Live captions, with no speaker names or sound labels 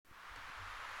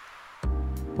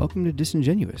Welcome to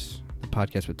Disingenuous, the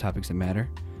podcast with topics that matter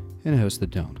and a host that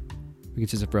don't. We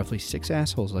consist of roughly 6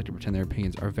 assholes who like to pretend their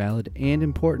opinions are valid and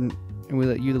important, and we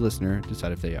let you, the listener,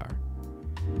 decide if they are.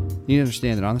 You need to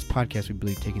understand that on this podcast, we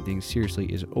believe taking things seriously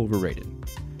is overrated.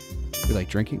 We like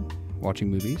drinking,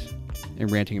 watching movies, and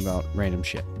ranting about random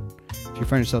shit. If you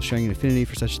find yourself showing an affinity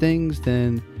for such things,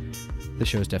 then the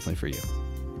show is definitely for you.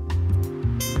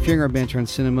 If hearing our banter on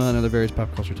cinema and other various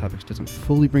pop culture topics doesn't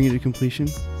fully bring you to completion,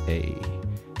 hey,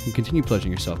 you can continue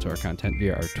pledging yourself to our content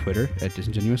via our Twitter at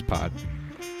DisingenuousPod.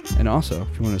 And also,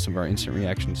 if you want to know some of our instant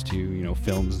reactions to,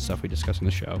 films and stuff we discuss on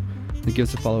the show, then give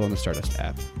us a follow on the Stardust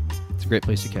app. It's a great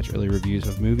place to catch early reviews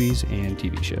of movies and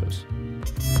TV shows.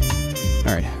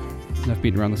 Alright, enough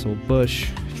beating around this old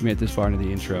bush. If you made it this far into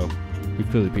the intro, we've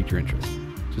clearly piqued your interest.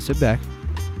 So sit back,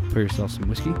 pour yourself some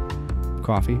whiskey,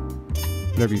 coffee,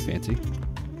 whatever you fancy,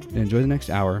 and enjoy the next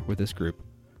hour with this group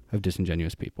of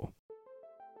disingenuous people.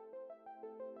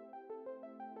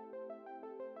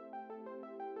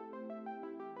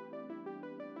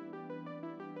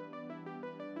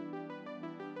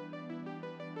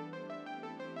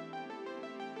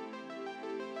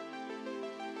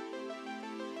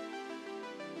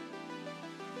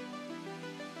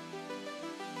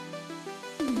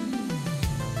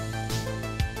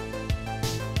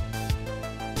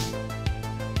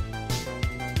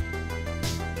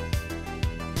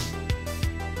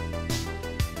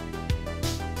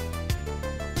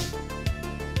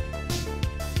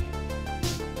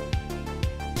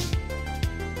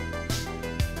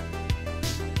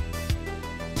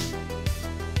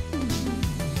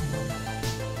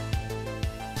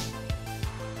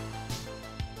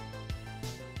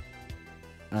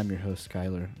 I'm your host,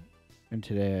 Skylar, and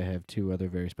today I have 2 other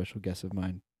very special guests of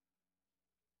mine.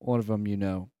 One of them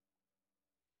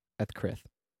Ethkrith.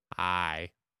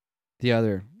 Hi. The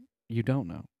other, you don't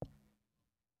know.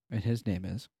 And his name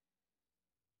is...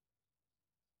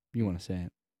 You want to say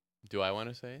it? Do I want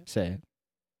to say it? Say it.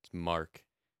 It's Mark.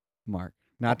 Mark.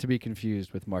 Not to be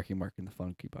confused with Marky Mark and the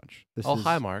Funky Bunch.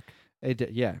 Hi, Mark.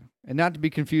 Yeah. And not to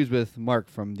be confused with Mark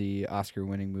from the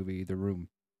Oscar-winning movie The Room.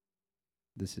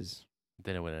 This is...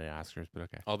 They didn't win any Oscars, but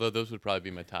okay. Although those would probably be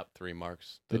my top 3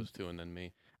 Marks. Those 2 and then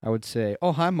me. I would say,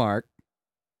 oh, hi, Mark.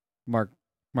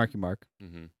 Marky Mark.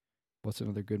 Mm-hmm. What's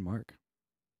another good Mark?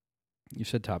 You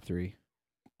said top 3.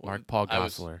 Mark Paul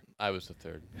Gosselaar. I was the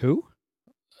 3rd. Who?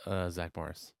 Zach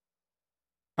Morris.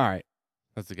 All right.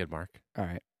 That's a good Mark. All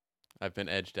right. I've been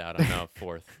edged out. I'm now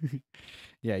 4th.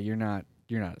 Yeah, you're not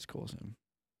as cool as him.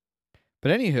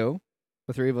 But anywho,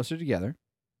 the 3 of us are together.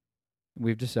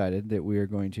 We've decided that we are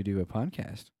going to do a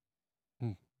podcast.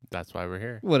 That's why we're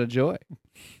here. What a joy.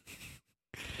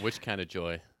 Which kind of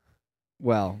joy?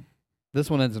 Well, this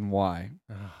one ends in Y.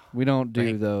 We don't do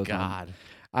Thank those. God.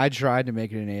 I tried to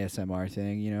make it an ASMR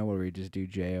thing, where we just do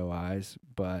JOIs,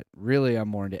 but really I'm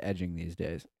more into edging these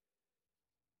days.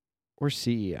 Or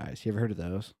CEIs. You ever heard of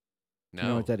those? No. You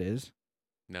know what that is?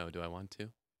 No, do I want to?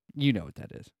 You know what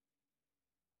that is.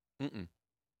 Mm-mm.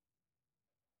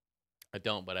 I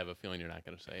don't, but I have a feeling you're not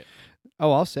going to say it.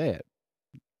 Oh, I'll say it.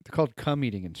 They're called cum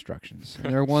eating instructions.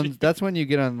 And they're ones. That's when you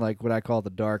get on what I call the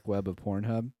dark web of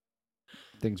Pornhub.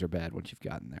 Things are bad once you've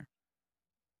gotten there.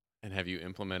 And have you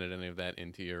implemented any of that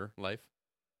into your life?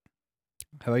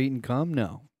 Have I eaten cum?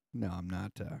 No, I'm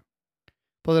not.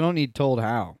 Plus, I don't need told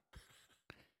how.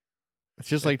 It's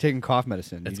just like taking cough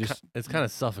medicine. It's kind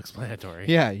of self-explanatory.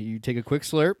 Yeah, you take a quick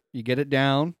slurp, you get it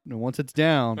down, and once it's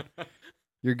down,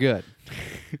 you're good.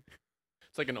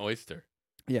 It's like an oyster.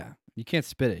 Yeah, you can't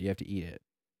spit it. You have to eat it.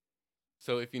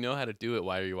 So if you know how to do it,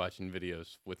 why are you watching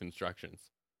videos with instructions?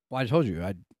 Well, I told you,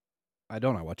 I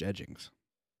don't. I watch edgings.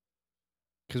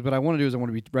 Because what I want to do is I want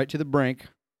to be right to the brink,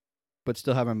 but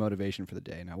still have my motivation for the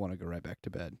day, and I want to go right back to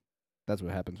bed. That's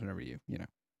what happens whenever you know.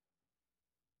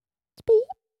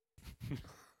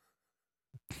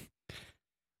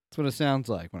 That's what it sounds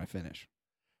like when I finish.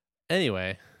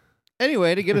 Anyway,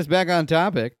 to get us back on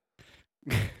topic.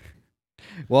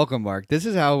 Welcome, Mark. This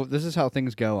is how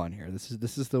things go on here. This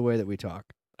is the way that we talk.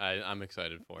 I'm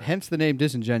excited for it. Hence the name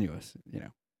Disingenuous.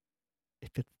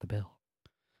 It fits the bill.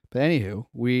 But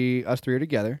anywho, us 3 are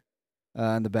together.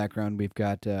 In the background, we've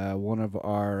got one of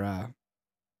our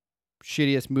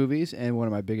shittiest movies and one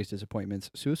of my biggest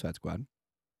disappointments, Suicide Squad.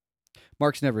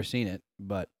 Mark's never seen it,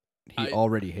 but he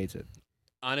already hates it.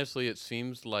 Honestly, it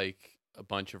seems like a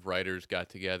bunch of writers got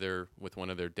together with one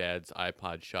of their dad's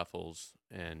iPod shuffles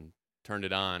and turned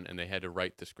it on, and they had to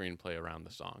write the screenplay around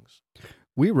the songs.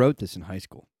 We wrote this in high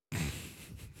school.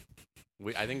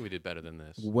 I think we did better than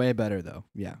this. Way better, though.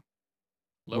 Yeah.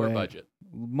 Lower budget.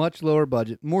 Much lower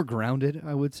budget. More grounded,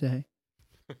 I would say.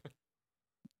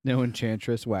 No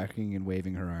enchantress whacking and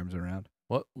waving her arms around.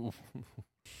 What?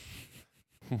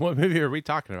 What movie are we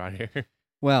talking about here?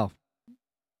 Well,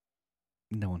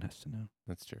 no one has to know.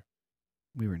 That's true.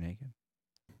 We were naked.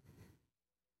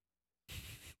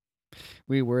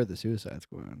 We were the Suicide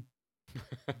Squad.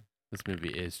 This movie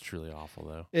is truly awful,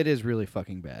 though. It is really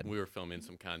fucking bad. We were filming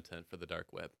some content for the dark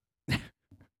web.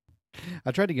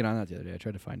 I tried to get on that the other day. I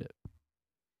tried to find it.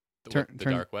 The Turn-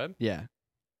 dark web? Yeah.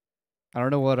 I don't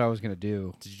know what I was going to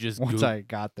do Did you just once I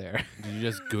got there. Did you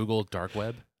just Google dark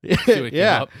web? See what came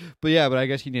Yeah. up? But I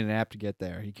guess you need an app to get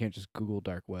there. You can't just Google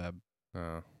dark web.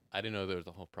 Oh. I didn't know there was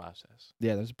a whole process.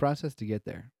 Yeah, there's a process to get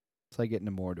there. It's like getting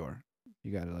to Mordor.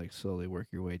 You got to like slowly work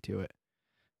your way to it.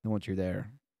 And once you're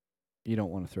there, you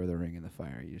don't want to throw the ring in the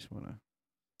fire. You just want to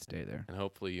stay there. And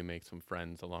hopefully you make some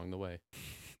friends along the way.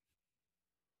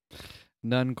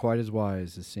 None quite as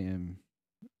wise as Sam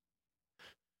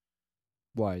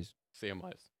Wise Sam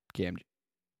Wise. Gamgee.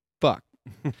 Fuck.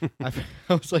 I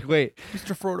was like, wait.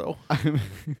 Mr. Frodo.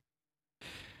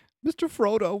 Mr.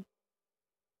 Frodo.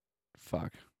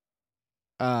 Fuck.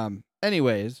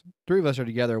 Anyways, three of us are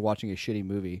together watching a shitty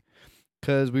movie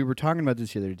because we were talking about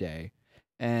this the other day.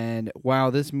 And while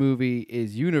this movie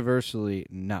is universally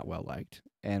not well liked,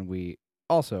 and we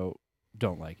also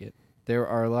don't like it, there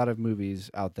are a lot of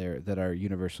movies out there that are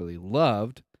universally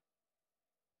loved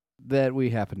that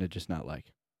we happen to just not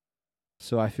like.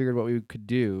 So I figured what we could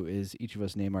do is each of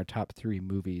us name our top 3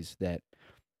 movies that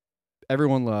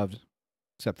everyone loved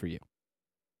except for you.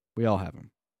 We all have them.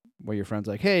 Where your friend's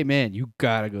like, hey, man, you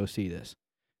gotta go see this.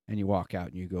 And you walk out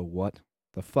and you go, what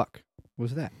the fuck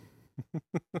was that?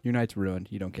 Your night's ruined.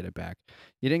 You don't get it back.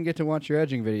 You didn't get to watch your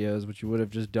edging videos, which you would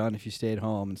have just done if you stayed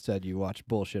home. Instead, you watched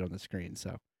bullshit on the screen.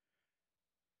 So,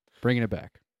 bringing it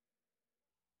back.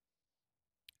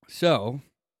 So,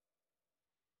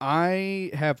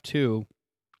 I have 2.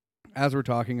 As we're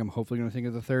talking, I'm hopefully going to think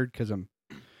of the third because I'm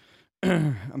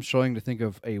I'm struggling to think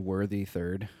of a worthy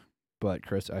third. But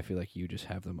Chris, I feel like you just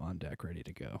have them on deck ready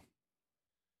to go.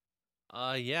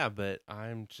 Yeah, but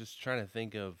I'm just trying to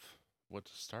think of what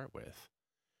to start with.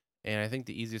 And I think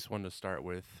the easiest one to start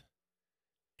with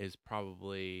is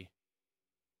probably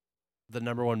the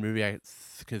number one movie I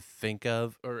could think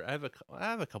of, or I have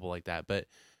a couple like that, but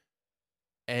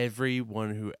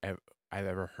everyone who I've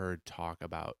ever heard talk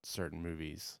about certain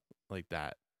movies like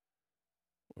that,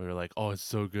 we were like, oh, it's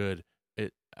so good.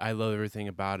 I love everything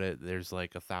about it. There's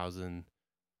like 1,000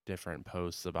 different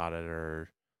posts about it or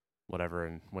whatever.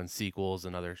 And when sequels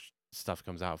and other stuff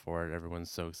comes out for it,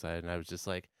 everyone's so excited. And I was just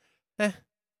like, eh.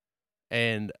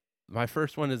 And my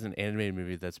first one is an animated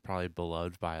movie that's probably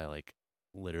beloved by like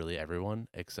literally everyone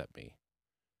except me.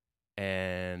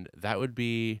 And that would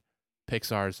be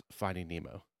Pixar's Finding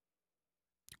Nemo.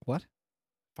 What?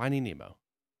 Finding Nemo.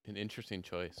 An interesting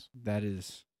choice. That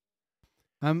is...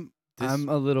 I'm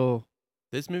a little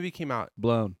This movie came out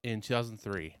blown. in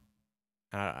 2003.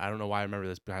 I don't know why I remember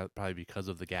this, probably because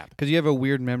of the gap. Because you have a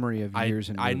weird memory of years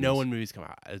and I know movies. when movies come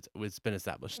out. It's been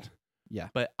established. Yeah.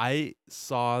 But I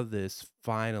saw this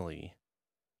finally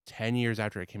 10 years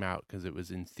after it came out because it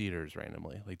was in theaters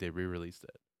randomly. Like, they re-released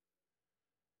it.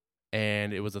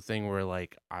 And it was a thing where,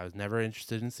 like, I was never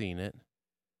interested in seeing it.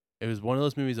 It was one of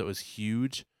those movies that was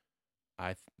huge.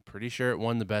 I'm pretty sure it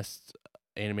won the Best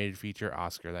Animated Feature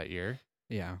Oscar that year.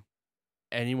 Yeah.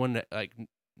 Anyone that, like,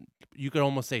 you could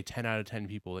almost say 10 out of 10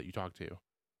 people that you talk to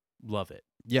love it.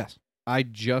 Yes. I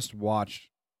just watched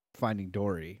Finding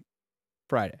Dory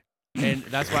Friday. And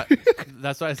that's what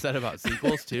I said about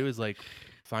sequels too, is like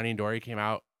Finding Dory came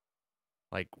out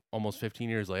like almost 15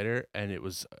 years later and it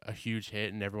was a huge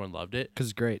hit and everyone loved it. Because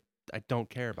it's great. I don't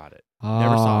care about it.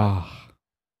 Never saw it.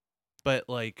 But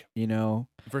like, You know,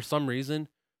 for some reason,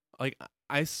 like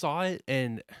I saw it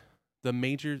and the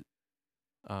major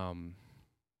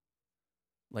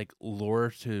like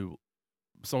lure to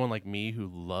someone like me who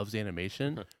loves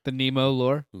animation. the Nemo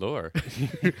lore. Lore.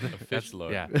 A fish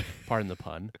lore. Yeah, pardon the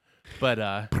pun.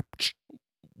 But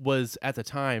was at the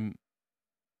time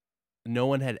no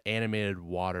one had animated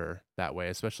water that way,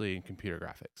 especially in computer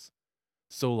graphics.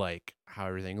 So like how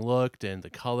everything looked and the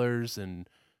colors and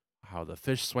how the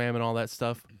fish swam and all that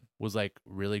stuff was like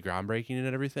really groundbreaking and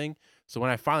everything. So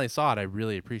when I finally saw it, I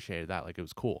really appreciated that. Like it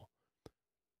was cool.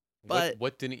 But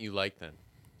what didn't you like then?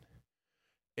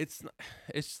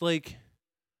 It's like,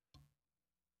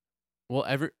 well,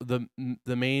 the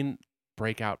main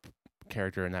breakout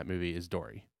character in that movie is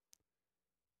Dory,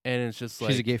 and it's just like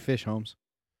She's a gay fish, Holmes.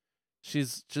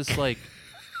 she's just like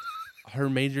her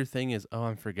major thing is, oh,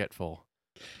 I'm forgetful,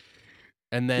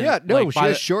 and then Yeah, no, like, she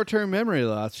has short-term memory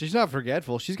loss. She's not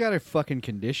forgetful. She's got a fucking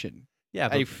condition. yeah,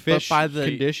 A fish but by the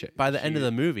condition. by the end of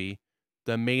the movie,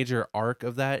 the major arc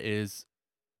of that is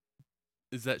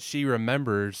that she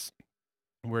remembers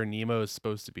where Nemo is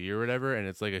supposed to be or whatever, and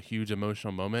it's like a huge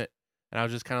emotional moment. And I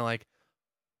was just kind of like,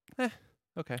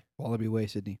 okay. Wallaby Way,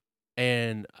 Sydney.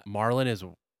 And Marlon is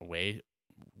way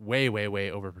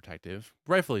overprotective,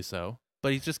 rightfully so.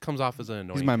 But he just comes off as an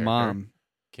annoying. He's my character. mom.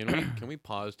 Can we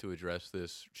pause to address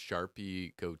this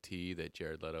Sharpie goatee that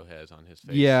Jared Leto has on his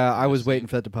face? Yeah, in I this was waiting scene?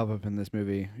 for that to pop up in this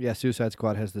movie. Yeah, Suicide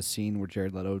Squad has the scene where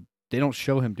Jared Leto. They don't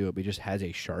show him do it, but he just has a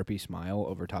Sharpie smile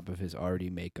over top of his already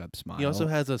makeup smile. He also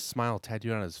has a smile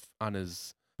tattooed on his on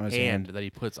his hand that he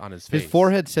puts on his face. His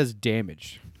forehead says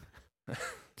damaged. It's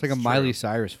like a It's Miley true.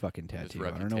 Cyrus fucking His tattoo.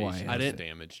 I don't know why. reputation he has is it.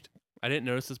 damaged. I didn't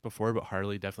notice this before, but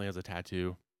Harley definitely has a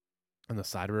tattoo on the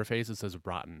side of her face that says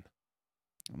 "rotten."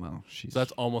 Well, she's. So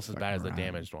that's almost as bad as the fucking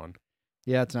rotten. damaged one.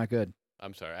 Yeah, it's not good.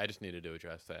 I'm sorry. I just needed to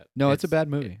address that. No, it's a bad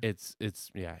movie. It's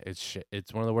shit.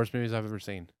 It's one of the worst movies I've ever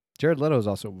seen. Jared Leto is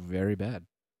also very bad.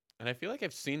 And I feel like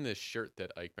I've seen this shirt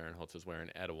that Ike Barinholtz is wearing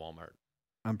at a Walmart.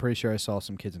 I'm pretty sure I saw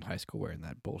some kids in high school wearing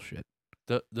that bullshit.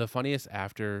 The funniest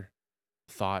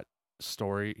afterthought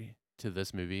story to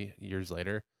this movie years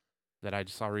later that I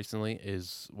just saw recently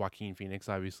is Joaquin Phoenix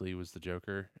obviously was the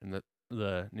Joker in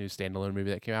the new standalone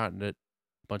movie that came out and that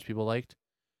a bunch of people liked.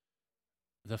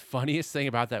 The funniest thing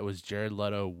about that was Jared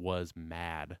Leto was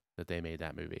mad that they made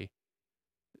that movie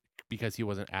because he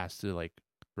wasn't asked to like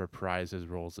reprise his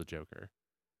role as the Joker.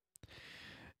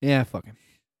 Yeah, fuck him.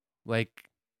 Like,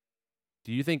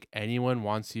 do you think anyone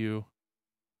wants you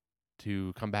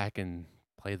to come back and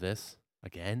play this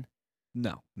again?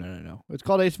 No. It's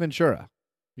called Ace Ventura.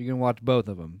 You can watch both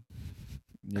of them.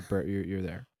 You're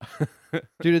there.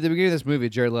 Dude, at the beginning of this movie,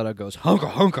 Jared Leto goes, hunka,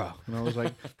 hunka. And I was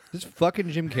like, this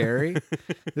fucking Jim Carrey?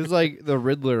 This is like the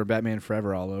Riddler of Batman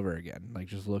Forever all over again. Like,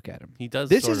 just look at him. He does.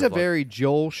 This sort is of a very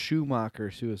Joel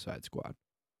Schumacher Suicide Squad.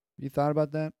 You thought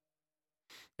about that?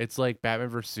 It's like Batman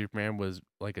vs Superman was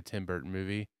like a Tim Burton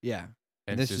movie, Yeah.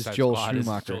 and This is Suicide Joel Squad is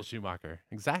Schumacher. Joel Schumacher.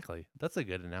 Exactly. That's a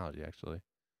good analogy, actually.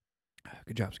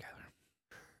 Good job, Skylar.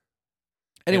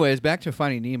 Anyways, back to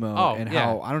Finding Nemo Oh, and yeah.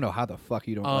 how I don't know how the fuck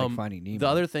you don't like Finding Nemo. The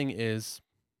other thing is,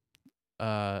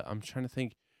 I'm trying to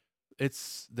think.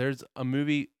 There's a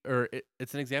movie, or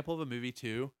it's an example of a movie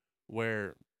too,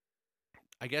 where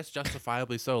I guess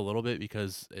justifiably so a little bit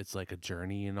because it's like a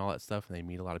journey and all that stuff, and they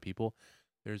meet a lot of people.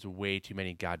 There's way too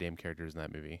many goddamn characters in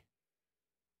that movie.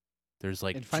 There's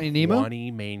like In Finding Nemo? 20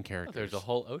 main Oh, characters. there's a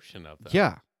whole ocean of them.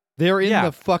 Yeah. They're in Yeah,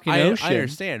 the fucking ocean. I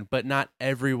understand, but not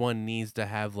everyone needs to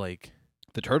have like.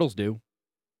 The turtles do.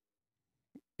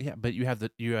 Yeah, but you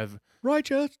have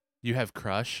Righteous. you have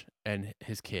Crush and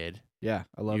his kid. Yeah,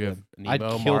 I love You them. have I'd Nemo,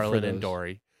 kill for Marlin, those. and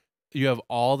Dory. You have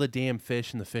all the damn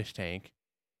fish in the fish tank.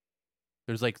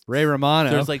 There's like Ray Romano.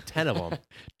 There's like 10 of them.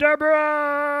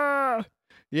 Deborah.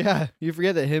 Yeah, you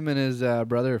forget that him and his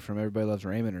brother from Everybody Loves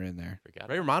Raymond are in there. Forgot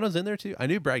Ray Romano's in there too. I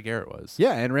knew Brad Garrett was.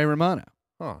 Yeah, and Ray Romano.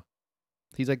 Huh.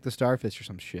 He's like the starfish or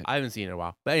some shit. I haven't seen it in a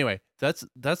while. But anyway, that's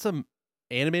an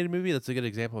animated movie. That's a good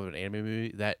example of an animated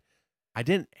movie that I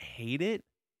didn't hate it.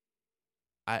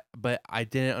 But I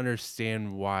didn't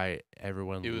understand why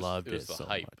everyone loved it was the so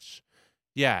hype. much.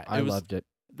 Yeah, I loved it.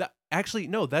 Actually,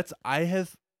 no, I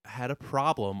have had a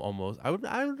problem almost. I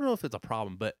don't know if it's a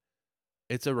problem, but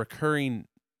it's a recurring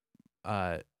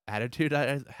attitude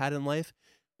I had in life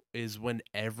is when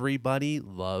everybody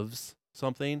loves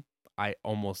something, I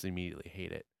almost immediately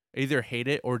hate it. Either hate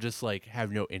it or just like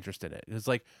have no interest in it. It's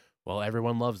like, well,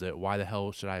 everyone loves it. Why the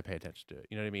hell should I pay attention to it?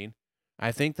 You know what I mean?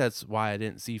 I think that's why I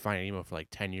didn't see Finding Nemo for like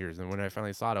 10 years. And when I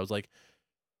finally saw it, I was like,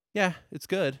 yeah, it's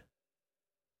good.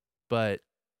 But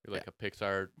You're like a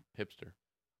Pixar hipster.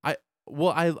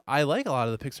 I like a lot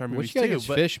of the Pixar What movies you got too. against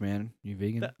But fish, man? You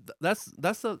vegan? that's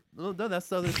the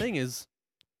other thing is,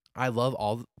 I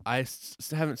love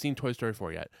haven't seen Toy Story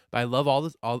 4 yet, but I love all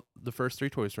the first 3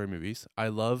 Toy Story movies. I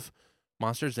love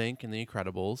Monsters Inc. and The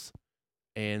Incredibles,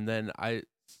 and then I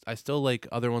still like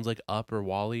other ones like Up or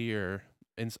WALL-E or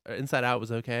Inside Out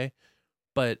was okay,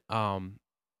 but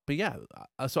yeah.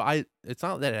 So it's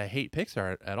not that I hate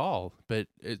Pixar at all, but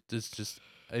it's just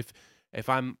if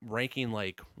I'm ranking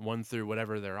like 1 through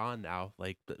whatever they're on now,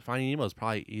 like Finding Nemo is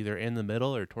probably either in the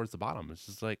middle or towards the bottom. It's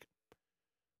just like,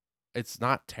 it's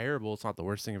not terrible. It's not the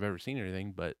worst thing I've ever seen or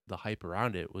anything, but the hype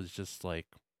around it was just like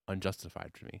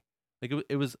unjustified for me. Like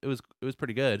it was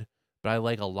pretty good, but I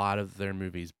like a lot of their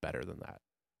movies better than that.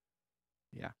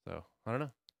 Yeah. So I don't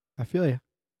know. I feel you.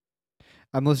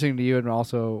 I'm listening to you and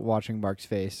also watching Mark's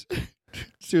face.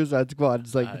 Suicide Squad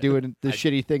is like doing the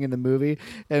shitty thing in the movie,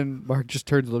 and Mark just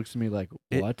turns and looks at me like,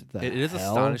 "What the hell?" It is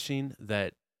astonishing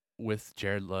that with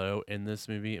Jared Leto in this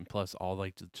movie, and plus all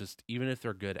like just even if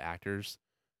they're good actors,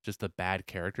 just the bad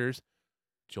characters,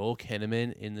 Joel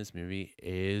Kinnaman in this movie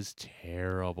is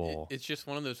terrible. It's just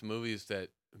one of those movies that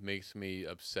makes me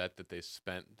upset that they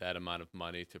spent that amount of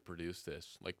money to produce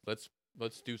this. Like,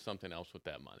 let's do something else with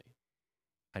that money.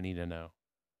 I need to know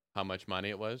How much money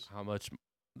it was? how much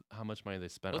money they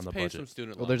spent Let's on the pay budget. some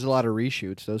student Well, loans. there's a lot of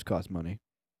reshoots. Those cost money.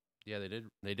 Yeah,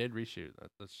 they did reshoot.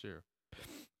 That's true.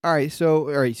 All right, so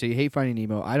you hate Finding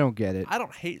Nemo. I don't get it. I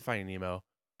don't hate Finding Nemo.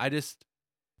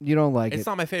 You don't like It's it.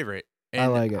 not my favorite. I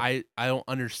And like it. I don't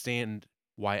understand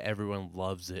why everyone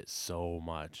loves it so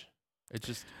much.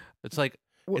 It's like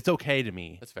Well, it's okay to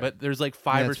me. That's fair. But there's like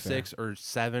 5 or That's fair. 6 or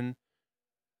 7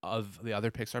 of the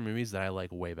other Pixar movies that I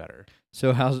like way better.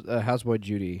 So houseboy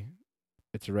Judy,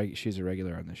 she's a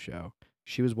regular on this show.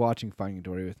 She was watching Finding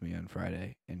Dory with me on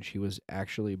Friday, and she was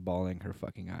actually bawling her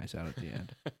fucking eyes out at the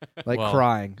end, like Well,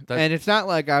 crying. that- And it's not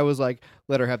like I was like,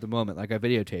 let her have the moment. Like I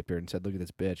videotaped her and said, look at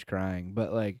this bitch crying.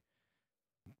 But like,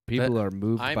 people are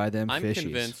moved by them I'm fishies.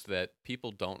 convinced that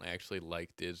people don't actually like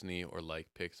Disney or like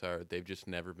Pixar. They've just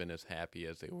never been as happy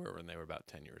as they were when they were about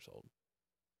 10 years old.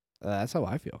 That's how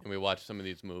I feel. And we watch some of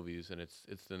these movies, and it's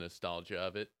the nostalgia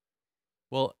of it.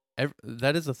 Well,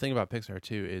 that is the thing about Pixar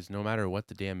too, is no matter what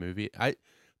the damn movie,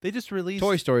 they just released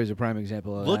Toy Story is a prime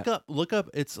example of that. Look up.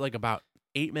 It's like about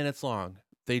 8 minutes long.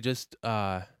 They just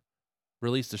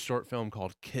released a short film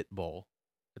called Kit Bull.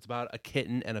 It's about a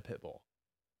kitten and a pit bull.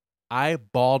 I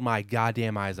bawled my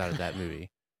goddamn eyes out of that movie.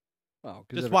 Oh,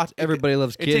 Just watch. Everybody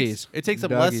loves kitties. It takes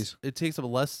up doggies.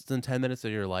 less than 10 minutes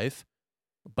of your life,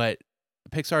 but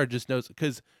Pixar just knows,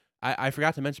 because I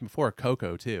forgot to mention before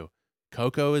Coco too.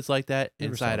 Coco is like that.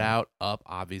 Never saw Inside that. Out, Up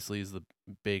obviously is the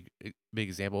big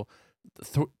example.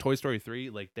 Toy Story 3,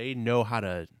 like they know how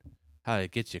to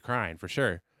get you crying for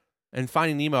sure. And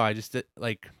Finding Nemo, I just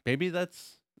like maybe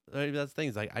that's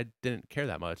things like I didn't care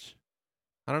that much.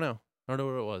 I don't know what it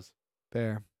was.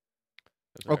 Fair.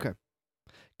 That's fair. Okay.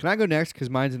 Can I go next? Because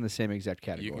mine's in the same exact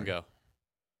category. You can go.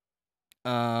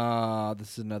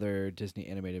 This is another Disney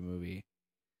animated movie.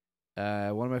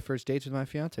 One of my first dates with my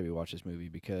fiance, we watched this movie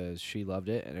because she loved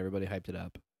it and everybody hyped it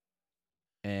up.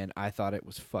 And I thought it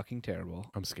was fucking terrible.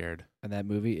 I'm scared. And that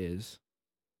movie is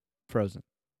Frozen.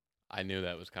 I knew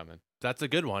that was coming. That's a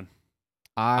good one.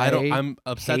 I'm I'm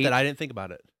upset hate- that I didn't think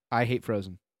about it. I hate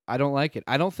Frozen. I don't like it.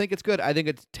 I don't think it's good. I think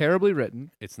it's terribly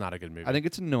written. It's not a good movie. I think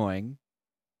it's annoying.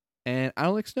 And I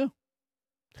don't like snow.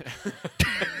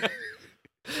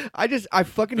 I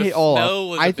fucking The hate all snow of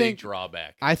was I a big think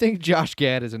drawback. I think Josh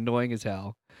Gad is annoying as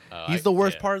hell. He's the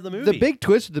worst yeah. part of the movie. The big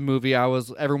twist of the movie,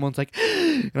 everyone's like,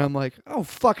 and I'm like, oh,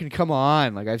 fucking come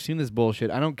on. Like, I've seen this bullshit.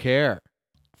 I don't care.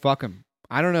 Fuck him.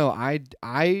 I don't know.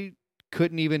 I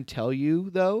couldn't even tell you,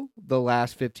 though, the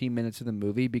last 15 minutes of the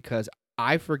movie because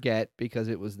I forget because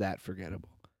it was that forgettable.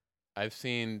 I've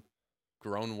seen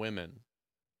grown women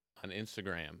on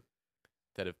Instagram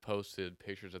that have posted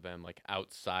pictures of them like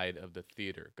outside of the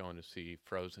theater going to see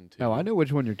Frozen 2. Oh, I know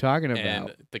which one you're talking about.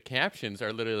 And the captions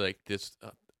are literally like this.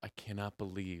 I cannot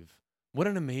believe what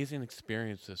an amazing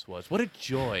experience this was. What a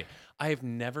joy. I have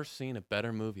never seen a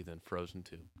better movie than Frozen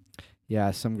 2. Yeah,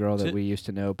 some girl that To- we used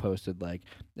to know posted, like,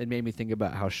 it made me think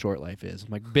about how short life is. I'm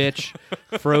like, bitch,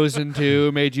 Frozen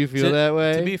 2 made you feel that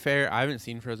way? To be fair, I haven't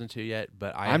seen Frozen 2 yet,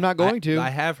 but I'm not going to. I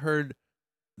have heard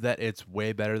that it's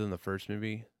way better than the first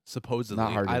movie. Supposedly,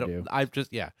 Not hard to I don't. do. I've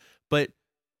just but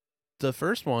the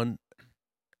first one,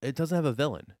 it doesn't have a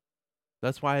villain.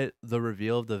 That's why the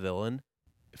reveal of the villain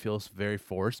feels very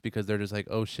forced, because they're just like,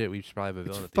 oh shit, we should probably have a It's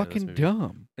villain at the end fucking of this movie.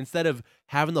 dumb. Instead of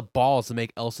having the balls to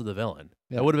make Elsa the villain,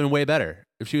 Yeah. that would have been way better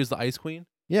if she was the Ice Queen.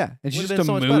 Yeah, and she's Would've just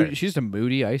been a so much better. she's just a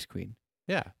moody ice queen.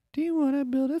 Yeah, Do you want to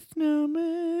build a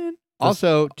snowman?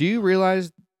 Also, do you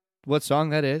realize what song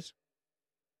that is?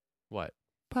 what?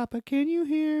 Papa, can you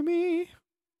hear me?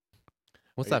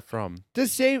 What's that from? The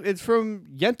same. It's from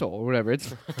Yentl or whatever.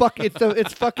 It's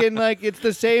It's fucking like it's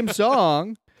the same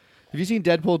song. Have you seen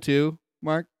Deadpool 2,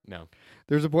 Mark? No.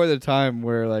 There's a point at a time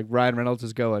where like Ryan Reynolds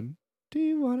is going, "Do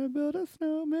you want to build a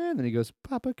snowman?" And he goes,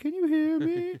 "Papa, can you hear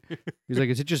me?" He's like,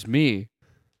 "Is it just me,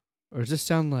 or does this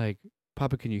sound like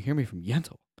Papa, can you hear me from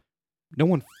Yentl?" No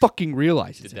one fucking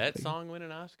realizes. Did that anything. song win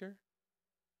an Oscar?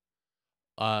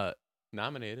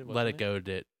 Nominated. Let wasn't It Go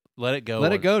did. Let It Go.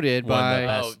 Let It won- Go did won the by.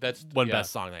 best- Oh, that's One yeah.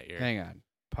 best song that year. Hang on,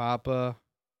 Papa,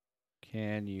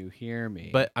 can you hear me?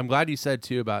 But I'm glad you said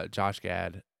too about Josh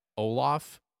Gad.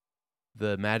 Olaf,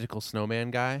 the magical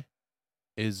snowman guy,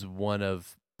 is one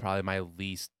of probably my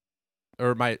least,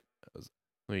 or my, let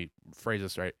me phrase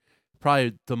this right,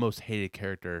 probably the most hated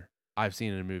character I've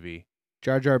seen in a movie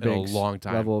Jar Jar in a Binks long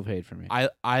time. level of hate for me.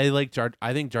 I like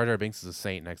I think Jar Jar Binks is a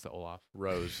saint next to Olaf.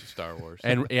 Rose, Star Wars.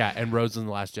 And and Rose in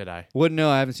The Last Jedi. Wouldn't know.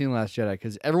 I haven't seen The Last Jedi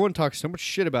because everyone talks so much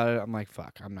shit about it. I'm like,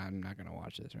 fuck. I'm not gonna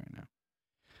watch this right now.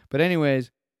 But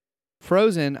anyways,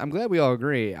 Frozen. I'm glad we all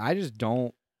agree. I just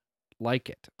don't like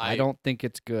it. I don't think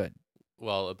it's good.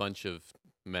 Well, a bunch of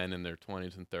men in their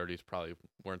 20s and 30s probably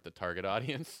weren't the target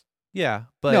audience. Yeah,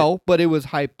 but No, but it was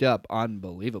hyped up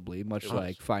unbelievably, much It was.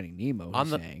 like Finding Nemo. on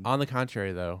he's the saying. on the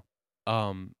contrary though,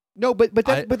 No, but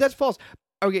that's false.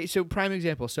 Okay, so prime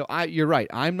example. So you're right.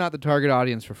 I'm not the target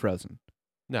audience for Frozen,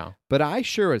 no, but I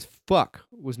sure as fuck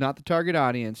was not the target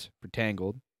audience for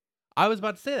Tangled. I was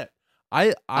about to say that.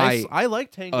 I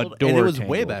like Tangled, and it adore was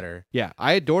way Tangled. better. Yeah,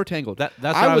 I adore Tangled. That's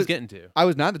what I I was was- getting to. I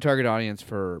was not the target audience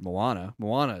for Moana.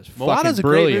 Moana's Moana's a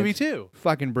brilliant. great movie too.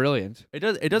 Fucking brilliant. It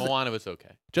doesn't Moana was okay.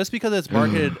 just because it's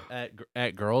marketed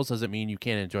at girls doesn't mean you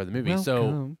can't enjoy the movie.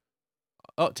 So,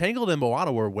 Welcome. Tangled and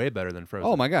Moana were way better than Frozen.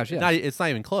 Oh my gosh, yeah. It's not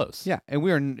even close. Yeah, and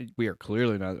we are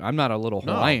clearly not. I'm not a little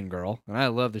No. Hawaiian girl, and I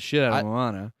love the shit out of I-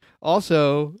 Moana.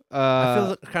 Also, I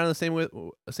feel kind of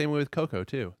the same way with Coco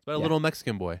too. It's about a Yeah. little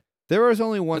Mexican boy. there was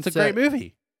only one. It's a great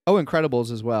movie. Oh,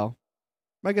 Incredibles as well.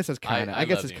 I guess that's kind of. I I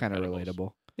guess love it's The kind of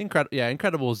Incredibles. relatable.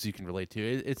 Incredibles you can relate to.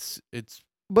 It's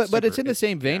But it's super- in the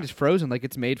same vein yeah. as Frozen. Like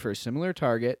it's made for a similar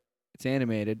target. It's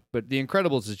animated, but The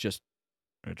Incredibles is just.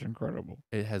 It's incredible.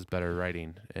 it has better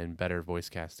writing and better voice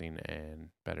casting and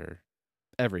better.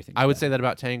 Everything. I would say that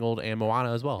about Tangled and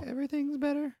Moana as well. everything's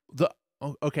better.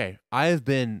 Okay, I have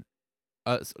been.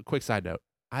 A quick side note: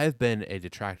 I have been a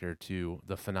detractor to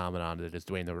the phenomenon that is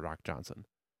Dwayne the Rock Johnson.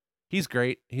 He's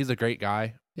great. He's a great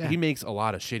guy. Yeah. He makes a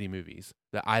lot of shitty movies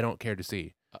that I don't care to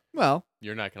see. Well,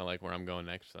 You're not going to like where I'm going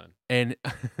next then. And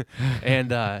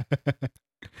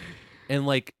and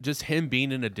like just him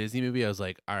being in a Disney movie, I was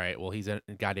like, all right, well he's in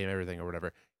goddamn everything or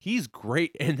whatever. He's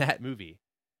great in that movie.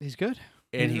 he's good.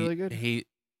 And He's really good.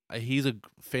 He's a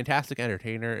fantastic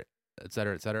entertainer, et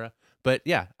cetera, et cetera. But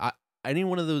yeah, any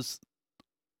one of those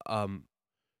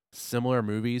similar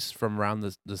movies from around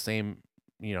the same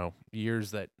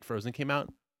years that Frozen came out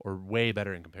are way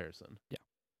better in comparison.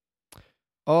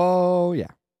 Oh yeah.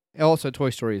 Also,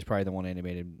 Toy Story is probably the one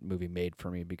animated movie made for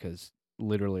me because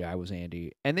literally I was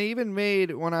Andy, and they even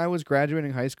made when I was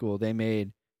graduating high school. They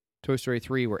made Toy Story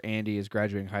 3 where Andy is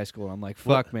graduating high school, and I'm like,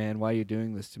 What- fuck, man, why are you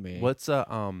doing this to me? What's that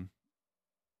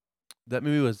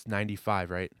movie was 95,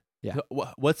 right? Yeah.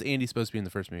 What's Andy supposed to be in the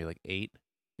first movie? Like 8?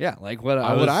 Yeah, like what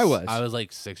I I was. was. I was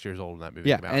like 6 years old when that movie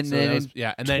Yeah, came out. and So then that was,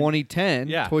 in and then 2010,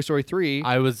 yeah. Toy Story 3,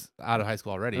 I was out of high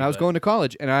school already. and I was but- going to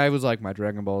college, and I was like, my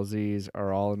Dragon Ball Zs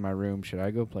are all in my room. Should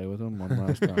I go play with them one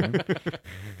last time?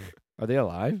 Are they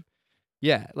alive?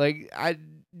 Yeah, like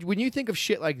when you think of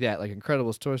shit like that, like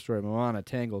Incredibles, Toy Story, Moana,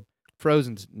 Tangled,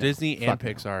 Frozen's no, Disney and fuck no.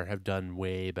 Pixar have done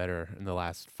way better in the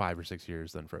last 5 or 6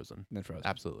 years than Frozen. Than Frozen.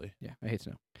 Absolutely. Yeah, I hate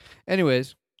snow.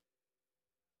 Anyways,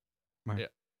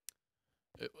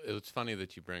 It's funny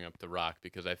that you bring up The Rock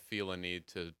because I feel a need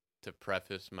to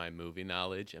preface my movie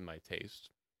knowledge and my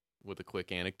taste with a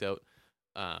quick anecdote.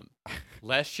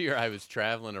 Last year I was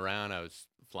traveling around. I was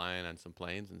flying on some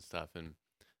planes and stuff, and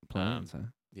plans, huh?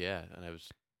 yeah, and I was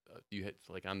you had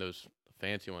like on those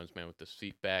fancy ones, man, with the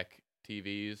seat back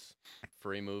TVs,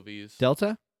 free movies.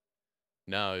 Delta?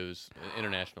 No, it was an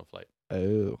international flight.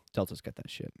 Oh, Delta's got that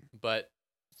shit. But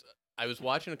I was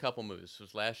watching a couple movies. This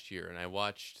was last year, and I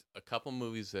watched a couple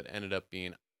movies that ended up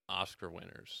being Oscar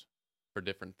winners for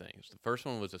different things. The first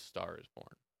one was A Star Is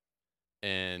Born,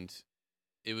 and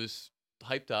it was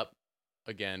hyped up.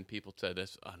 Again, people said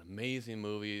this an amazing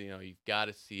movie. You know, you've got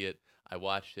to see it. I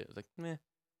watched it. I was like, meh,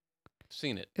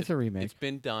 seen it. It's a remake. It's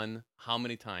been done how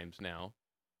many times now?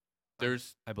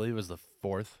 I believe it was the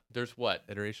 4th There's what,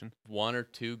 iteration. 1 or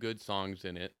 2 good songs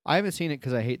in it. I haven't seen it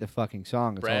because I hate the fucking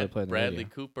song. That's all they play on the Bradley radio.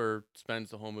 Cooper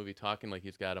spends the whole movie talking like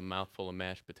he's got a mouthful of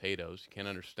mashed potatoes. You can't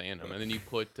understand him. And then you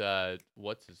put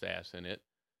what's his ass in it,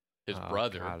 his Oh,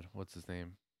 brother. God, what's his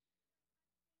name?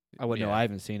 I wouldn't know. Yeah. I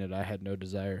haven't seen it. I had no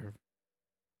desire.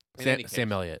 In any Sam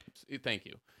case, Elliott. Thank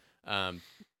you.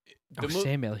 The,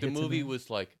 Sam the Elliott's in movie there? was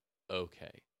like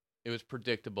okay. It was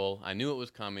predictable. I knew it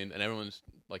was coming, and everyone's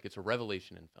like, it's a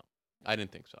revelation in film. I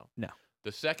didn't think so. No.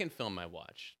 The second film I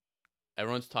watched,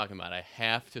 everyone's talking about. I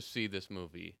have to see this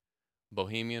movie,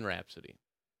 Bohemian Rhapsody.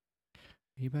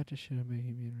 Are you about to shit on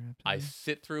Bohemian Rhapsody? I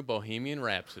sit through Bohemian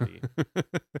Rhapsody,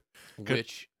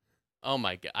 which, oh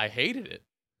my god, I hated it.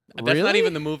 That's not Really?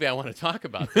 even the movie I want to talk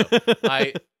about, though.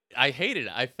 I hated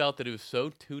it. I felt that it was so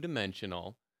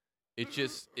two-dimensional.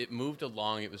 It moved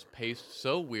along. It was paced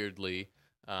so weirdly,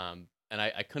 and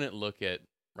I couldn't look at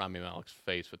Rami Malek's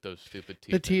face with those stupid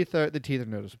teeth. The teeth are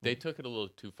noticeable. They took it a little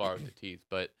too far with the teeth,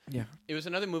 but Yeah. it was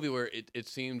another movie where it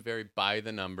seemed very by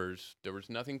the numbers. There was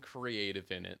nothing creative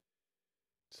in it.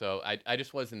 So I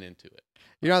just wasn't into it.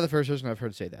 You're not the first person I've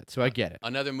heard say that, so I get it.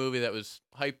 Another movie that was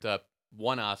hyped up,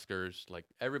 won Oscars, like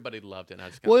everybody loved it. And I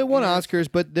was Well, it won "Eh." Oscars,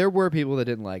 but there were people that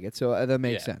didn't like it, so that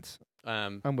makes Yeah. sense.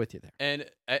 Um, I'm with you there. and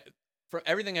from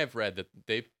everything I've read, that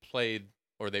they played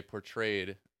or they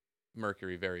portrayed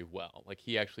Mercury very well. Like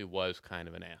he actually was kind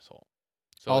of an asshole.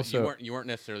 So Also- you weren't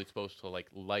necessarily supposed to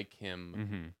like him.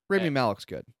 Mm-hmm. Rami eh, Malek's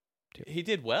good. He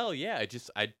did well, yeah.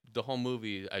 The whole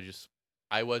movie,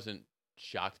 I wasn't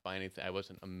shocked by anything. I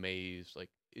wasn't amazed. Like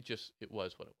it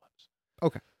was what it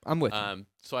was. I'm with you.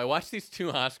 So I watched these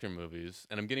 2 Oscar movies,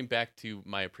 and I'm getting back to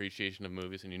my appreciation of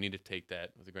movies, and you need to take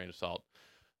that with a grain of salt.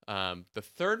 The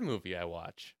third movie I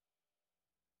watch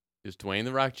is Dwayne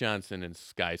The Rock Johnson in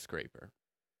Skyscraper.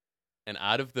 And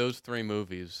out of those 3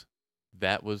 movies,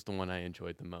 that was the one I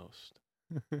enjoyed the most.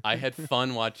 I had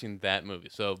fun watching that movie.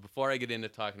 So before I get into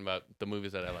talking about the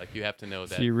movies that I like, you have to know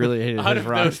that So you really hated out his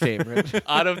of rock those- statement.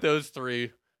 out of those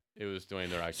 3, it was Dwayne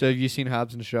The Rock. So have you seen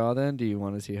Hobbs and Shaw then? Do you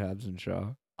want to see Hobbs and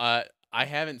Shaw? I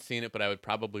haven't seen it, but I would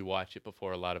probably watch it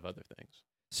before a lot of other things.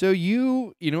 So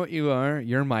you know what you are?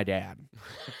 You're my dad.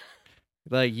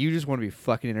 Like you just want to be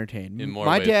fucking entertained. In more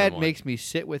my ways than dad one. makes me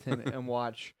sit with him and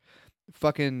watch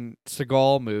fucking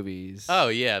Seagal movies. Oh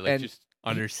yeah, like And- just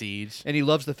Under Siege. And he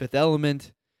loves The Fifth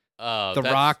Element, oh, The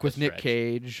that's Rock a with Nick stretch.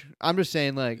 Cage. I'm just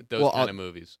saying, like, Those well, kind of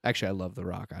movies. actually, I love The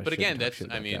Rock. But again, shouldn't talk shit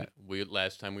about that. we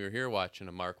last time we were here watching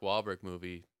a Mark Wahlberg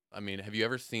movie. I mean, have you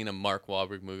ever seen a Mark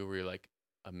Wahlberg movie where you're like,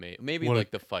 maybe What a-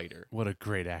 like The Fighter? What a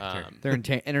great actor. They're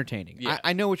entertaining. Yeah.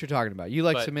 I know what you're talking about. You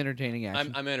like But some entertaining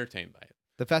action. I'm entertained by it.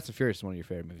 The Fast and Furious is one of your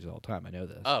favorite movies of all time. I know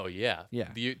this. Oh yeah, Yeah.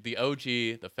 The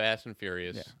OG, the Fast and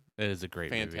Furious, Yeah. It is a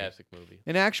great movie. fantastic movie.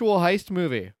 An actual heist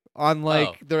movie,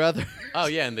 unlike their other. Oh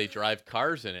yeah, and they drive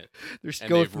cars in it, They're and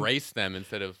going they from- race them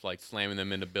instead of like slamming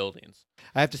them into buildings.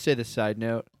 I have to say this side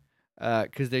note,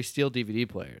 because they steal DVD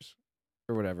players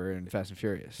or whatever in Fast and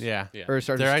Furious. Yeah. Yeah. Or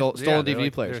sorry, They're stolen they're DVD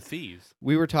like- players. They're thieves.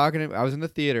 We were talking. I was in the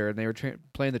theater and they were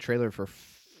playing the trailer for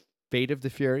Fate of the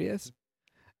Furious,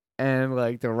 and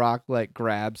like The Rock like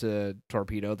grabs a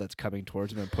torpedo that's coming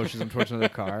towards him and pushes him towards another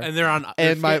car. And they're on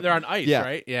And they're on ice, yeah.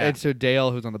 right? Yeah. And so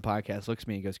Dale, who's on the podcast, looks at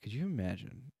me and goes, "Could you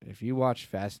imagine if you watched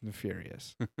Fast and the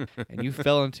Furious and you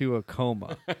fell into a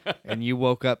coma and you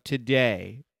woke up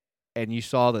today and you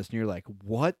saw this and you're like,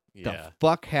 what Yeah. the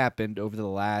fuck happened over the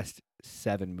last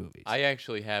 7 movies?" I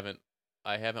actually haven't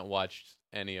watched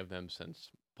any of them since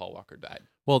Paul Walker died.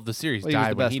 Well, the series Well, he was the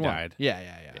died when best he one. died. Yeah.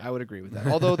 Yeah. I would agree with that.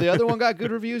 Although the other one got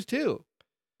good reviews too.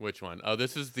 Which one? Oh,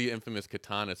 this is the infamous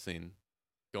katana scene.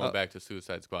 Going Oh. back to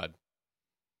Suicide Squad.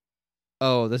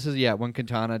 Oh, this is when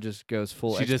Katana just goes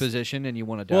full She just- exposition and you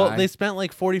want to die. Well, they spent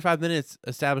like 45 minutes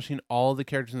establishing all the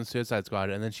characters in the Suicide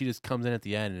Squad, and then she just comes in at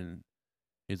the end and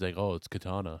he's like, "Oh, it's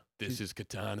Katana." This is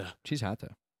Katana. She's hot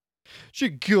though.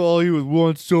 She kill you with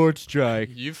one sword strike.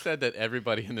 You've said that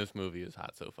everybody in this movie is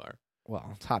hot so far.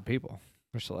 Well, it's hot people.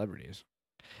 They're celebrities.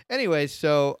 Anyways,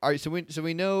 so all right, so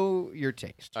we know your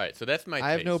taste. All right, so that's my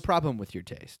I have no taste. problem with your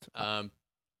taste. I'm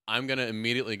gonna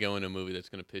immediately go into a movie that's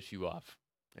gonna piss you off,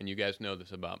 and you guys know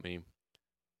this about me.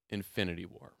 Infinity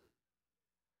War.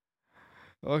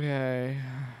 Okay.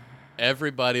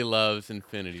 Everybody loves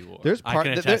Infinity War. There's I part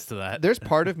can th- attest to that. there's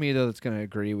part of me though that's going to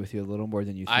agree with you a little more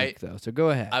than you I- think though. So go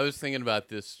ahead. I was thinking about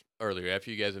this earlier.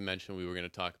 After you guys had mentioned we were going to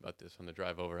talk about this on the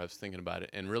drive over, I was thinking about it.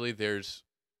 And really,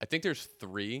 I think there's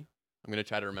 3. I'm going to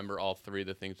try to remember all 3 of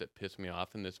the things that pissed me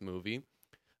off in this movie.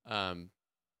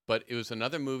 But it was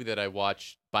another movie that I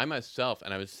watched by myself,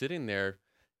 and I was sitting there,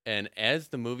 and as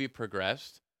the movie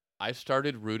progressed, I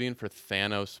started rooting for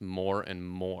Thanos more and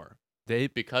more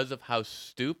because of how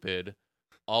stupid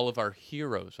all of our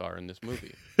heroes are in this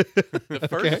movie.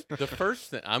 The first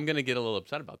thing, I'm going to get a little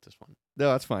upset about this one.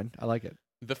 No, that's fine. I like it.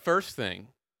 The first thing,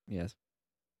 Yes.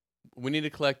 we need to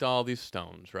collect all these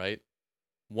stones, right?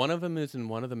 One of them is in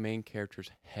one of the main characters'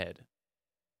 head,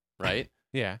 right?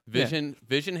 Yeah. Vision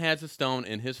has a stone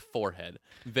in his forehead.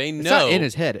 They It's know, not in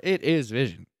his head. It is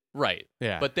Vision. right?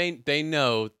 Yeah. But they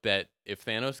know that if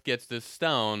Thanos gets this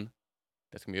stone,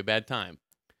 that's gonna be a bad time.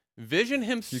 Vision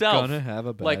himself, You're gonna have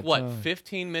a bad like what, time.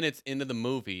 15 minutes into the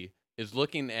movie, is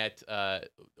looking at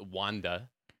Wanda,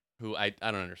 who I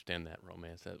don't understand that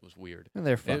romance. That was weird. And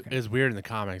they're it fucking. is weird in the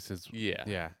comics. It's Yeah.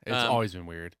 yeah. It's Um, always been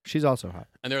weird. She's also hot.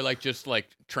 And they're just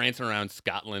trancing around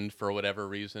Scotland for whatever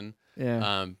reason.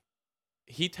 Yeah.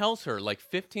 He tells her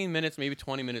 15 minutes, maybe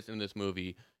 20 minutes in this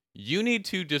movie, you need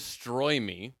to destroy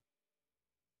me,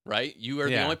 right? You are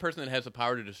the Yeah. only person that has the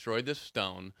power to destroy this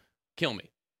stone. Kill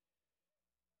me.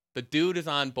 The dude is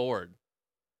on board.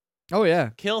 Oh yeah,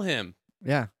 Kill him,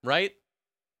 yeah. right?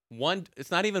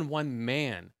 It's not even one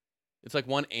man. It's like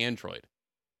one android.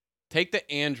 Take the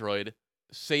android,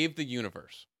 save the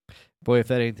universe. Boy, if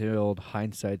that ain't the old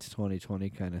hindsight's 2020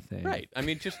 kind of thing. Right. I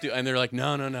mean, just do. And they're like,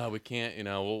 no, we can't.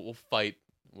 We'll fight.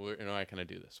 We're not gonna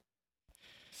do this.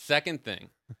 Second thing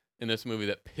in this movie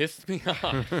that pissed me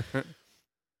off.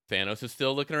 Thanos is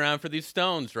still looking around for these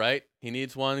stones, right? He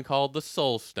needs one called the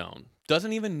Soul Stone.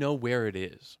 Doesn't even know where it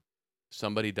is.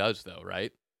 Somebody does, though,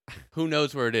 right? Who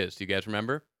knows where it is? Do you guys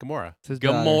remember? Gamora It's his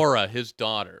daughter. Gamora, his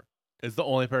daughter, is the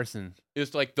only person.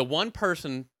 is like the one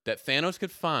person that Thanos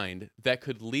could find that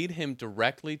could lead him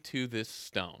directly to this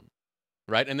stone,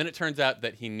 right? And then it turns out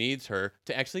that he needs her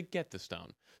to actually get the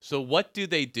stone. So what do?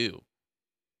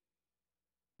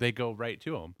 They go right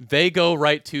to him. They go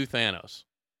right to Thanos.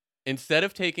 Instead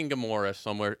of taking Gamora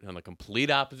somewhere on the complete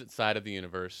opposite side of the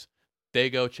universe, they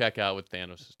go check out what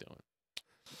Thanos is doing.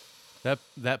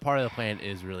 That part of the plan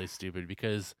is really stupid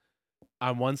because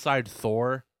on one side,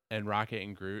 Thor and Rocket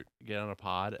and Groot get on a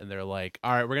pod and they're like,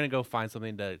 "All right, we're gonna go find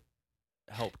something to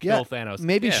help kill Yeah, Thanos."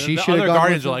 maybe And she the should've other gone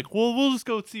Guardians with are him. like, "Well, we'll just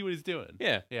go see what he's doing."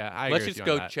 Yeah. Yeah, I Let's agree just with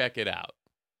you on go that. check it out.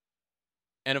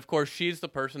 And of course, she's the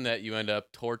person that you end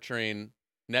up torturing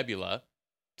Nebula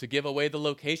to give away the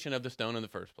location of the stone in the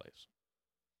first place.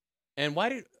 And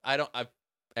I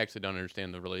actually don't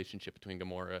understand the relationship between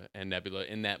Gamora and Nebula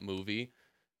in that movie,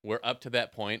 where up to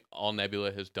that point, all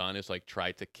Nebula has done is like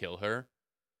try to kill her,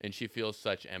 and she feels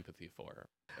such empathy for her.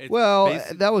 It's Well,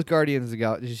 basi- that was Guardians of the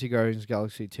Galaxy. Did you see Guardians of the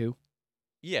Galaxy 2?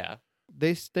 Yeah.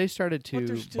 They started But to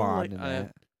they're still, bond like, in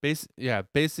that.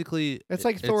 basically, It's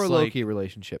like Thor Loki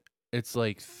relationship. It's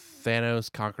like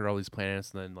Thanos conquered all these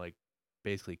planets and then like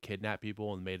basically kidnapped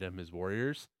people and made them his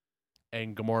warriors.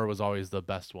 And Gamora was always the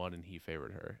best one, and he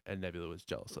favored her, and Nebula was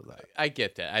jealous of that. I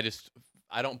get that.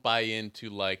 I don't buy into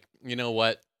like, you know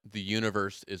what? The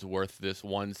universe is worth this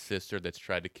one sister that's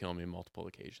tried to kill me multiple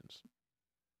occasions.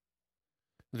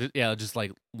 Yeah, just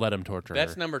like let him torture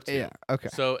That's her. number 2. Yeah. Okay.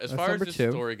 So as That's far as number this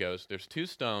 2. story goes, there's 2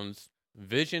 stones.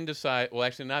 Vision well,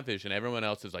 actually not Vision. Everyone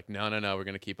else is like, no, we're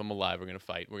going to keep him alive. We're going to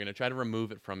fight. We're going to try to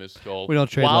remove it from his skull We don't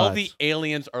trade while lives. the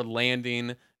aliens are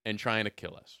landing and trying to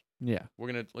kill us. Yeah.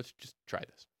 Let's just try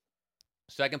this.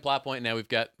 Second plot point, now we've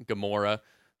got Gamora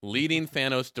leading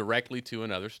Thanos directly to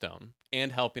another stone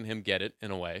and helping him get it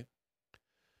in a way.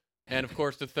 And of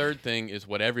course, the third thing is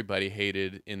what everybody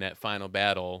hated in that final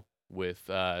battle with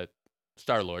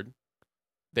Star-Lord.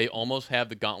 They almost have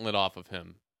the gauntlet off of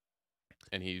him,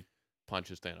 and he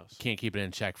punches Thanos. Can't keep it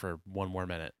in check for one more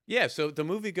minute. Yeah, so the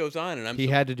movie goes on, and He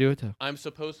had to do it though. I'm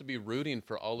supposed to be rooting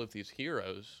for all of these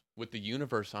heroes with the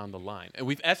universe on the line. And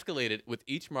we've escalated with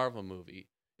each Marvel movie.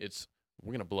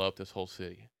 We're going to blow up this whole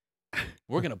city.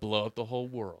 We're going to blow up the whole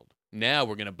world. Now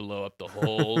we're going to blow up the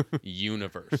whole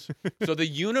universe. So the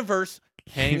universe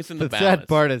hangs in the The balance. sad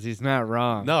part is he's not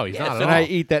wrong. No, he's Yeah, not so at And all. I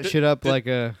eat that The- shit up the- like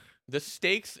a. The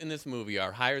stakes in this movie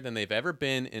are higher than they've ever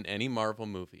been in any Marvel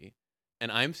movie.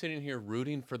 And I'm sitting here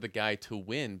rooting for the guy to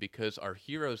win because our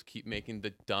heroes keep making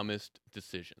the dumbest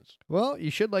decisions. Well, you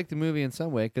should like the movie in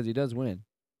some way because he does win.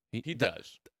 He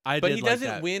does. I But did he like doesn't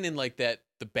that. win in like that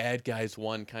the bad guys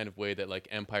won kind of way that like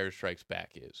Empire Strikes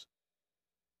Back is.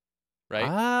 Right?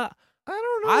 I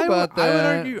don't know I about that. would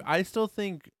argue. I still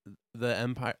think the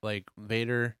Empire, like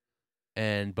Vader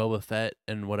and Boba Fett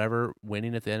and whatever,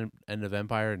 winning at the end of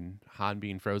Empire and Han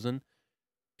being frozen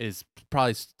is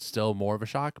probably still more of a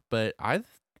shock. But I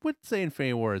would say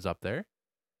Infinity War is up there.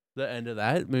 The end of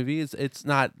that movie it's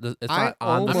not I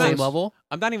on the same almost- level.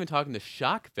 I'm not even talking the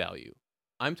shock value.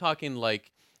 I'm talking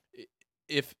like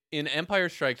if in Empire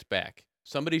Strikes Back,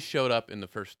 somebody showed up in the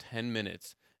first 10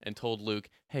 minutes and told Luke,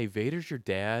 "Hey, Vader's your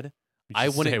dad." You I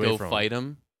should stay wouldn't away go from fight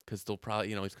him because they'll probably,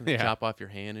 he's going to Yeah. chop off your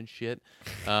hand and shit.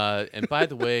 And by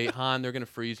the way, Han, they're going to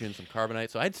freeze you in some carbonite.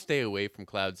 So I'd stay away from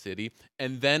Cloud City.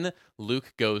 And then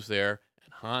Luke goes there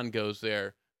and Han goes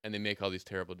there and they make all these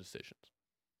terrible decisions.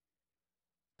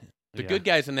 The Yeah. good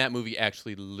guys in that movie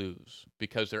actually lose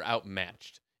because they're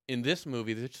outmatched. In this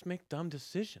movie, they just make dumb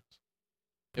decisions.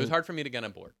 It was hard for me to get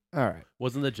on board. All right.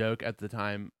 Wasn't the joke at the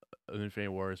time of Infinity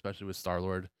War, especially with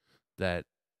Star-Lord, that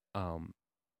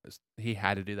he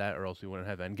had to do that or else we wouldn't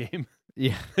have Endgame?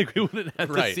 Yeah. Like we wouldn't have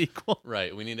Right. the sequel.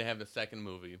 Right. We need to have the second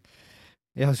movie.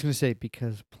 Yeah, I was gonna say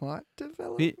because plot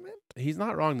development. He's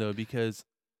not wrong though, because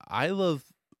I love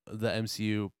the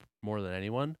MCU more than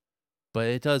anyone, but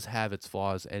it does have its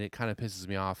flaws, and it kind of pisses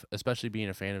me off, especially being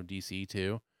a fan of DC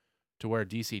too, to where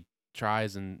DC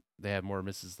tries and they have more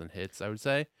misses than hits, I would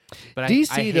say. But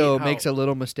DC I hate though how- makes a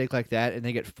little mistake like that and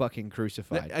they get fucking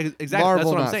crucified. Exactly. Marvel that's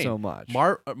what not I'm saying. so much.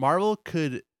 Marvel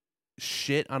could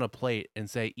shit on a plate and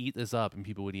say, eat this up, and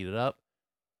people would eat it up.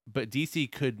 But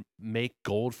DC could make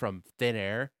gold from thin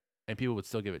air and people would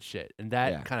still give it shit. And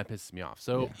that Yeah. kind of pisses me off.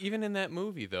 So Yeah. Even in that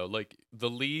movie, though, like the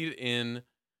lead in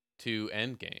to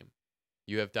Endgame,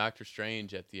 you have Doctor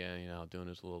Strange at the end, doing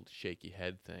his little shaky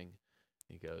head thing.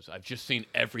 He goes, "I've just seen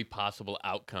every possible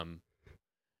outcome,"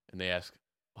 and they ask,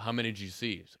 well, "How many did you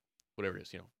see?" He's like, whatever it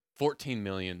is, 14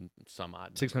 million some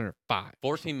odd. 605.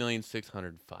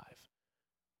 14,605.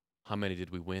 How many did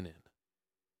we win in?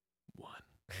 One.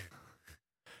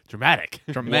 dramatic.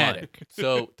 Dramatic. One.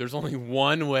 So there's only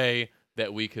one way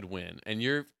that we could win,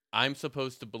 and I'm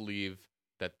supposed to believe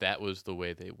that was the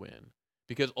way they win,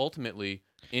 because ultimately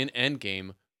in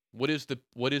Endgame, what is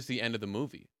the end of the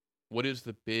movie? What is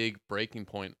the big breaking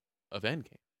point of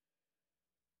Endgame?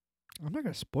 I'm not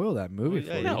gonna spoil that movie Well, for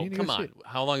you. yeah, You No, need to come go see on. it.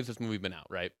 How long has this movie been out?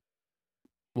 Right?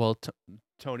 Well,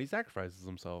 Tony sacrifices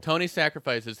himself. Tony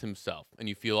sacrifices himself, and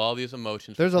you feel all these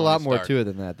emotions. There's a lot more to it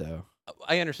than that, though.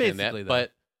 I understand Basically, that, though.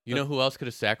 but you know who else could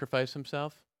have sacrificed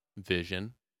himself?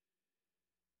 Vision.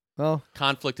 Well,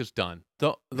 Conflict is done.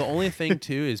 The only thing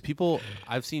too is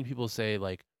I've seen people say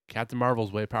like Captain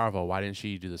Marvel's way powerful. Why didn't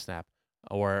she do the snap?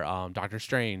 Or Doctor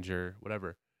Strange or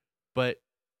whatever. But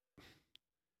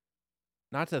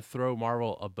not to throw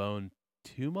Marvel a bone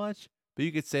too much, but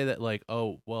you could say that like,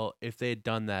 oh, well, if they had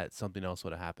done that, something else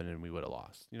would have happened and we would have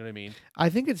lost. You know what I mean? I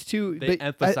think it's too. They but I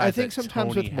emphasize think that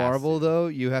sometimes Tony with has Marvel, to. though,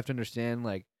 you have to understand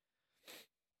like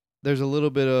there's a little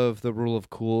bit of the rule of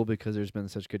cool because there's been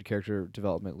such good character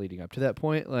development leading up to that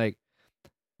point. Like,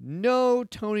 no,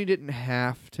 Tony didn't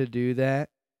have to do that,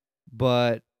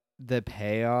 but the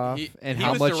payoff and he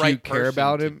how was the much you right care person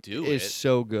about to him do is it.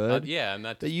 so good. Yeah, I'm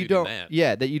not That you disputing don't, that.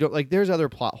 yeah, that you don't like. There's other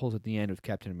plot holes at the end with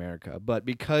Captain America, but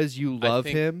because you I love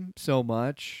think- him so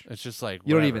much, It's just like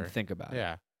you don't even whatever. think about it.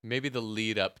 Yeah. Maybe the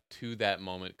lead up to that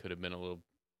moment could have been a little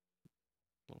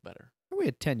better. We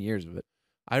had 10 years of it.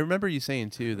 I remember you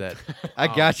saying too that I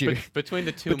got you. Between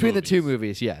the two Between the two movies.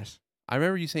 movies, yes. I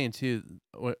remember you saying too,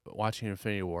 watching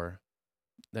Infinity War,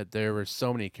 that there were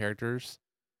so many characters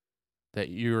that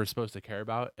you were supposed to care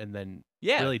about, and then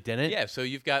Yeah. really didn't. Yeah, so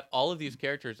you've got all of these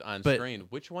characters on But screen.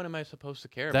 Which one am I supposed to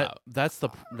care That about?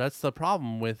 that's the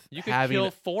problem with You could having.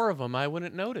 kill 4 of them. I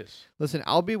wouldn't notice. Listen,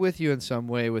 I'll be with you in some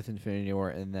way with Infinity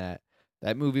War in that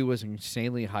movie was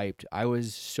insanely hyped. I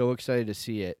was so excited to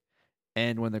see it.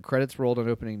 And when the credits rolled on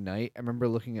opening night, I remember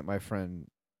looking at my friend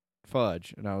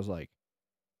Fudge and I was like,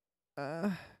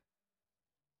 I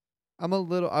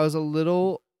was a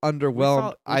little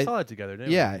underwhelmed. We saw it together,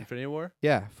 didn't Yeah. we? Infinity War.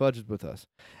 Yeah, Fudge was with us.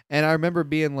 And I remember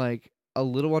being like a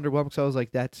little underwhelmed because I was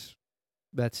like, that's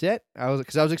it.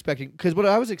 Because what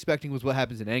I was expecting was what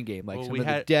happens in Endgame, like Well, some we of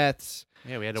the had- deaths.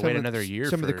 Yeah, we had to Some wait of the- another year.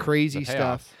 some of the for crazy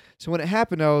payoff. stuff. So when it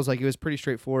happened, I was like, it was pretty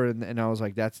straightforward, and I was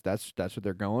like, that's what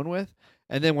they're going with.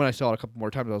 And then when I saw it a couple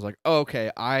more times, I was like, oh,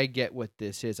 okay, I get what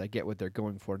this is. I get what they're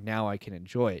going for. Now I can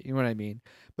enjoy it. You know what I mean?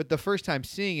 But the first time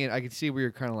seeing it, I could see where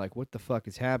you're kind of like, what the fuck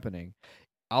is happening?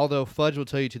 Although Fudge will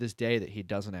tell you to this day that he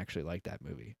doesn't actually like that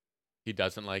movie. He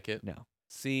doesn't like it. No.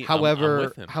 See, I'm However,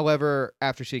 with him.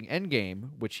 after seeing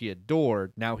Endgame, which he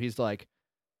adored, now he's like,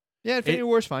 yeah, Infinity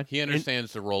War's fine. He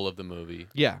understands the role of the movie.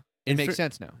 Yeah, it makes Infi-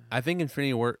 sense now. I think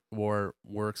Infinity War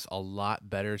works a lot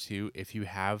better too if you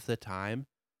have the time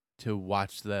to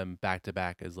watch them back to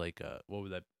back as like a what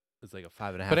would that? It's like a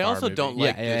 5.5. But I also movie. don't Yeah,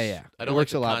 like yeah, this. yeah. I It don't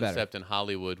works like a the lot better. concept in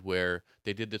Hollywood where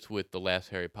they did this with the last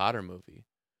Harry Potter movie,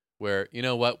 where you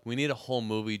know what, we need a whole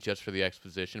movie just for the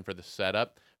exposition, for the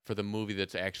setup, for the movie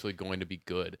that's actually going to be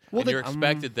good. Well, and the- you're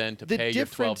expected then to the pay your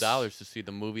difference- $12 to see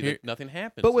the movie Here- that nothing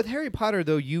happens. But with Harry Potter,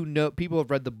 though, people have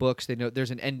read the books. They know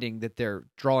there's an ending that they're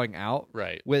drawing out.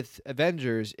 right. With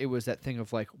Avengers, it was that thing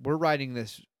of like, we're writing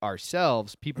this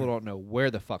ourselves. People don't know where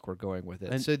the fuck we're going with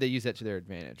it. And- so they use that to their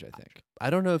advantage, I think.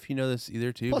 I don't know if you know this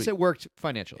either too. Plus, but it worked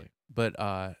financially. But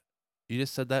you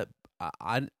just said that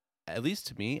I at least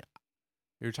to me,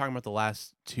 you're talking about the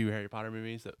last 2 Harry Potter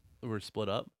movies that were split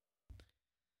up.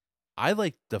 I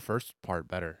like the first part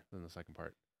better than the second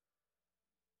part.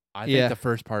 I Yeah. think the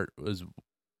first part was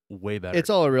way better. It's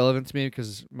all irrelevant to me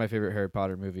because my favorite Harry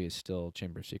Potter movie is still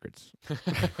Chamber of Secrets.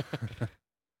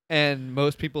 And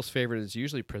most people's favorite is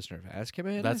usually Prisoner of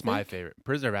Azkaban. That's I my think. favorite.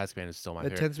 Prisoner of Azkaban is still my That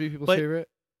favorite. tends to be people's But- favorite.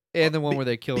 And the one where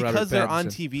they kill Robert because they're on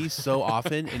Pattinson. TV so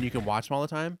often and you can watch them all the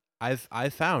time.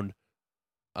 I've found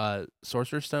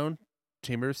Sorcerer's Stone,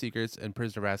 Chamber of Secrets, and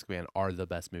Prisoner of Azkaban are the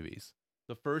best movies.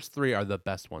 The first 3 are the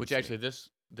best ones. Which to me. actually,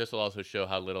 this will also show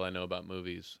how little I know about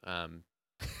movies. Now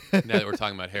that we're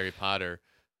talking about Harry Potter,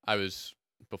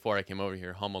 before I came over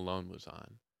here, Home Alone was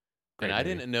on. Great and I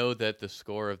movie. didn't know that the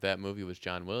score of that movie was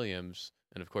John Williams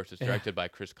And of course, it's directed by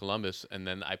Chris Columbus. And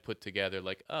then I put together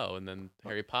like, oh, and then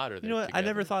Harry Potter. You know what? I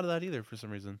never thought of that either for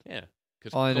some reason. Yeah,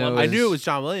 because All I know I is- knew it was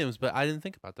John Williams, but I didn't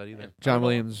think about that either. John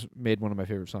Williams made one of my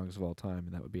favorite songs of all time,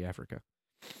 and that would be Africa.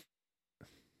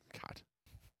 God.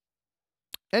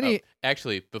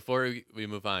 Actually, before we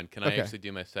move on, can I Okay. actually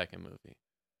do my second movie?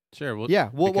 Sure. Yeah,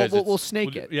 we'll because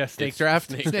snake it. Yeah, snake It's draft.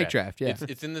 Snake draft, yeah.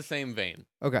 It's in the same vein.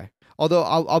 Okay. Although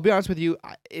I'll be honest with you,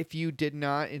 if you did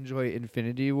not enjoy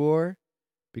Infinity War,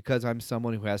 because I'm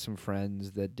someone who has some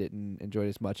friends that didn't enjoy it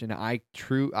as much, and I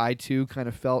too kind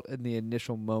of felt in the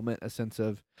initial moment a sense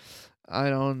of, I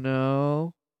don't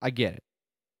know. I get it,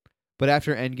 but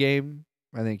after Endgame,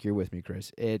 I think you're with me,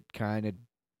 Chris. It kind of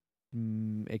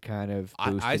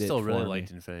boosted I still it really for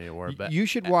liked me. Infinity War, but You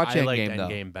should watch I liked Endgame though.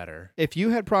 Endgame better. If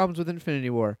you had problems with Infinity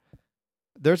War,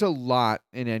 there's a lot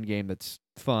in Endgame that's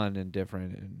fun and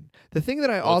different. And the thing that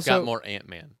I Well, it's also got more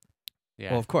Ant-Man.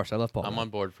 Yeah. well, of course, I love Paul. I'm Rudd. on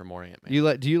board for more Ant-Man. You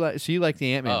like? Do you like? So you like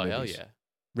the Ant-Man? Oh, hell movies? yeah.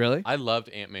 Really? I loved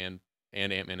Ant-Man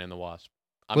and Ant-Man and the Wasp.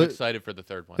 I'm But excited for the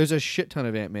third one. There's a shit ton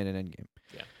of Ant-Man in Endgame.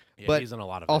 Yeah, but he's in a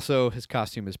lot of Also, his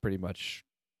costume is pretty much.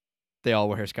 They all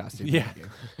wear his costume. in Yeah.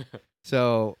 Endgame.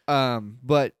 So,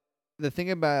 but the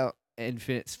thing about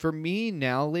Infinite for me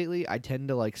now lately, I tend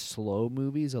to like slow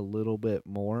movies a little bit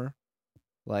more.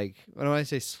 Like when I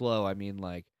say slow, I mean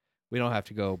like we don't have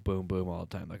to go boom boom all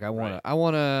the time. Like I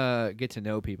wanna get to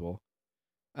know people,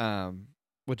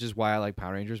 which is why I like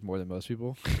Power Rangers more than most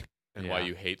people. and why Yeah.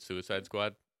 you hate Suicide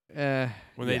Squad? when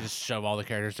they yeah. just shove all the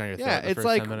characters down your throat. Yeah, in the it's first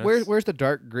like 10 minutes. where's the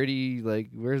dark gritty, like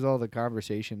where's all the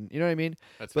conversation? You know what I mean?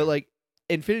 That's But fair. like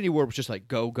Infinity War was just like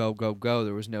go go go go.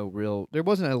 There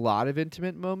wasn't a lot of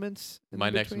intimate moments. In my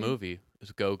the next between. movie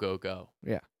is Go Go Go.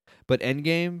 But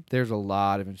Endgame, there's a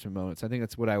lot of intimate moments. I think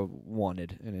that's what I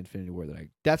wanted in Infinity War.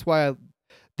 That's why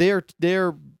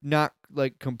they're not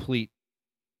like complete.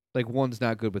 Like one's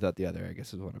not good without the other, I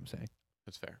guess is what I'm saying.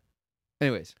 That's fair.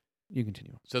 Anyways, you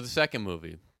continue. So the second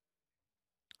movie,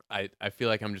 I feel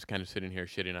like I'm just kind of sitting here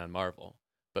shitting on Marvel.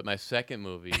 But my second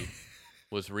movie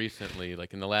was recently,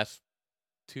 like in the last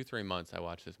 2-3 months, I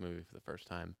watched this movie for the first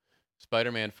time.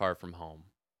 Spider-Man: Far From Home.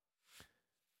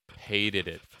 Hated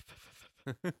it.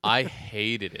 I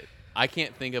hated it. I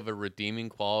can't think of a redeeming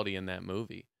quality in that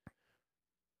movie.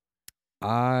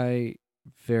 I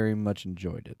very much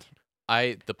enjoyed it.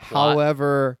 The plot.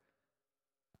 However,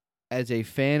 as a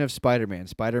fan of Spider-Man,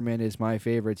 Spider-Man is my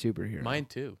favorite superhero. Mine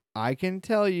too. I can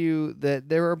tell you that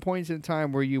there are points in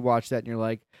time where you watch that and you're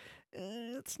like,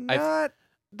 it's not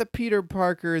the Peter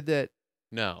Parker that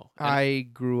No. And I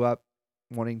grew up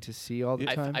wanting to see all the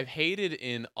time. I've hated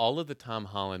in all of the Tom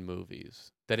Holland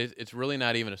movies that it's really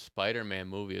not even a Spider-Man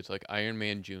movie. It's like Iron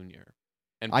Man Jr.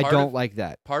 And I part don't of- like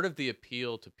that. Part of the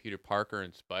appeal to Peter Parker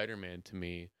and Spider-Man to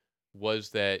me was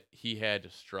that he had to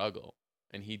struggle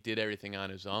and he did everything on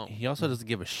his own. He also doesn't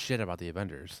give a shit about the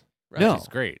Avengers. Right? No. It's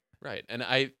great. Right. And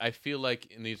I feel like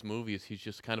in these movies he's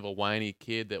just kind of a whiny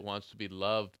kid that wants to be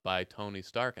loved by Tony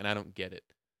Stark, and I don't get it.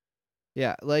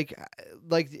 Yeah, like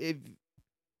if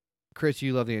Chris,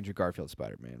 you love the Andrew Garfield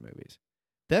Spider-Man movies.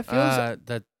 That feels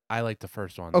That I like the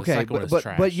first one. okay, the second one is but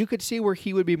trash. you could see where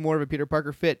he would be more of a Peter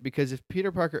Parker fit because if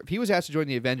he was asked to join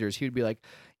the Avengers, he would be like,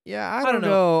 yeah, I don't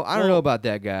know. I don't know Well- about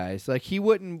that, guys. Like he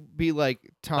wouldn't be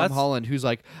like Tom That's- Holland, who's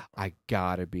like, I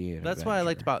gotta be an That's what I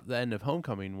liked Avenger." about the end of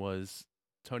Homecoming was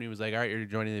Tony was like, "All right, you're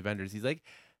joining the Avengers." He's like,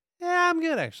 "Yeah, I'm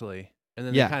good actually." And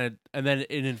then Yeah. and then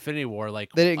in Infinity War,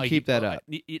 like They didn't keep that up.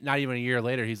 Not even a year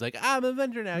later, he's like, "I'm an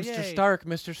Avenger now." Mr. Yay." Stark,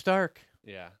 Mr. Stark.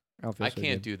 Yeah. don't feel I so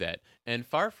can't good. do that. And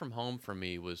Far From Home for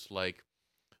me was like,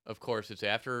 of course, it's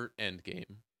after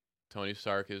Endgame. Tony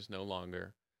Stark is no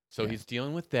longer. So Yeah. he's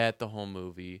dealing with that the whole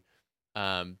movie.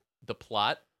 The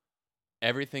plot,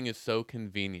 everything is so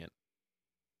convenient.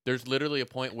 There's literally a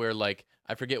point where, like,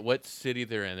 I forget what city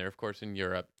they're in. They're, of course, in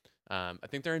Europe. I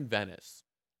think they're in Venice.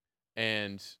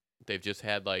 And they've just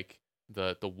had, like,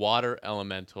 the water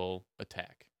elemental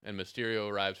attack. And Mysterio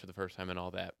arrives for the first time and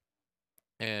all that.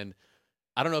 And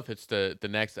I don't know if it's the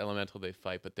next elemental they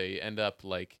fight, but they end up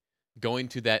like going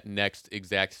to that next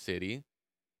exact city.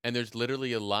 And there's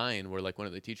literally a line where like one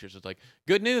of the teachers is like,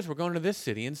 "Good news, we're going to this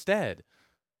city instead."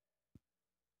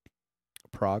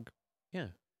 Prague.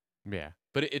 Yeah.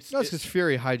 But it's That's because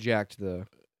Fury hijacked the.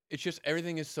 it's just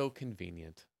everything is so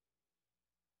convenient.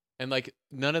 And like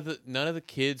none of the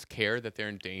kids care that they're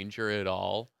in danger at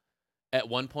all. At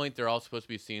one point they're all supposed to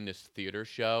be seeing this theater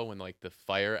show when like the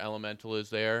fire elemental is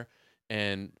there.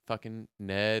 And fucking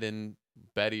Ned and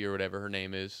Betty or whatever her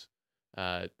name is,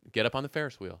 get up on the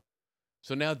Ferris wheel.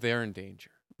 So now they're in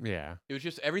danger. Yeah. It was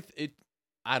just everything.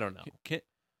 I don't know.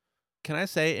 Can I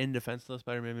say in defense of the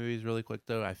Spider-Man movies really quick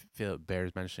though? I feel it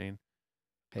bears mentioning.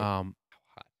 Hey.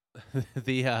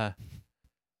 the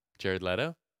Jared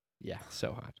Leto. Yeah,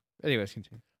 so hot. Anyways,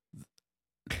 continue.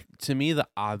 to me the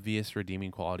obvious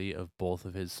redeeming quality of both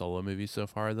of his solo movies so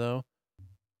far though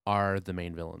are the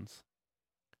main villains.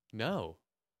 No,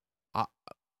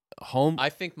 Home I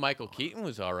think Michael Keaton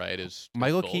was all right as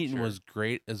Michael Vulture. Keaton was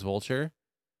great as Vulture.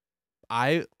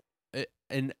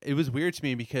 And it was weird to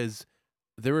me because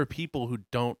there were people who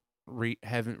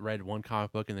haven't read one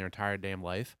comic book in their entire damn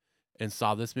life and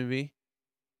saw this movie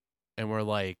and were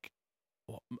like,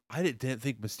 well, I didn't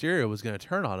think Mysterio was going to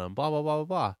turn on him, blah, blah, blah, blah,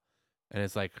 blah. And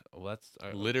it's like, well, that's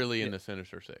literally in the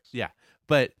Sinister Six. Yeah.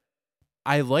 But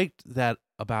I liked that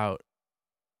about,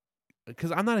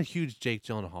 because I'm not a huge Jake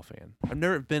Gyllenhaal fan. I've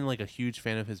never been like a huge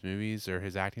fan of his movies or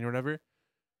his acting or whatever.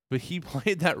 But he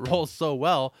played that role so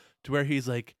well to where he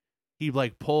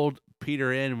pulled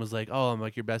Peter in and was like, "Oh, I'm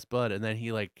like your best bud," and then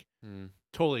he like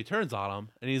totally turns on him,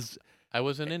 and I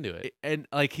wasn't into it. And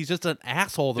like he's just an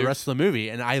asshole the rest of the movie,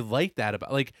 and I like that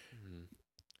about like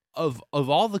of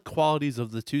all the qualities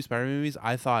of the two Spider-Man movies,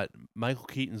 I thought Michael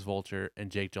Keaton's Vulture and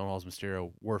Jake Gyllenhaal's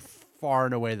Mysterio were far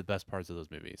and away the best parts of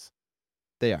those movies.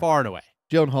 They are. Far and away.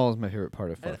 Gyllenhaal is my favorite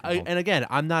part of Far From Home. And again,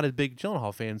 I'm not a big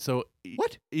Gyllenhaal fan, so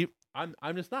What?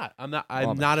 I'm just not. I'm not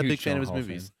a a big huge fan of his Gyllenhaal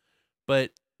movies. fan.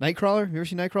 But Nightcrawler? You ever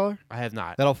seen Nightcrawler? I have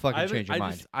not. That'll fucking I haven't- change your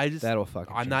mind. I just That'll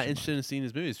fucking I'm change not your interested mind. in seeing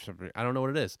his movies for some reason. I don't know what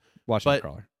it is. Watch but-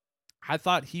 Nightcrawler. I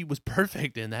thought he was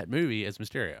perfect in that movie as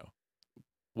Mysterio.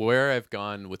 Where I've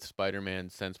gone with Spider-Man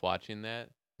since watching that,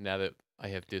 now that I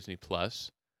have Disney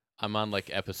Plus, I'm on like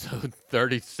episode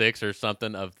 36 or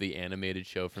something of the animated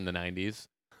show from the 90s.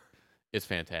 It's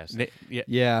fantastic.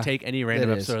 Yeah. Take any random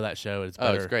it is. episode of that show. It's Oh,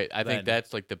 better. it's great. I think than-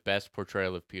 that's like the best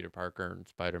portrayal of Peter Parker and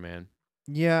Spider-Man.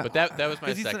 Yeah. But that was my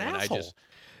 'Cause he's an second one. asshole.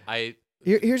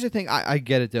 Here's the thing. I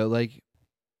get it though. Like,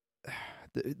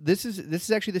 this is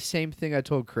actually the same thing I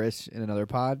told Chris in another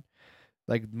pod.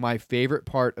 Like, my favorite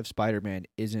part of Spider-Man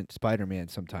isn't Spider-Man.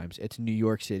 Sometimes it's New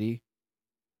York City.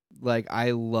 Like,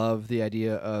 I love the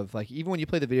idea of like, even when you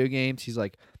play the video games, he's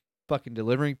like fucking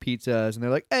delivering pizzas, and they're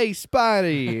like, "Hey,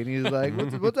 Spidey," and he's like,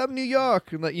 "What's up, New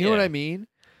York?" And like, you know what Yeah. I mean?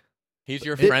 He's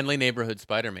your It- friendly neighborhood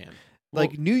Spider-Man.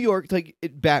 Like New York, like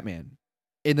Batman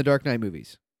in the Dark Knight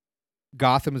movies.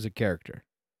 Gotham is a character.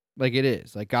 Like, it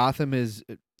is. Like, Gotham is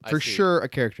I for see. sure a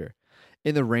character.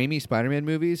 In the Raimi Spider-Man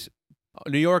movies,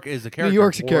 New York is a character. New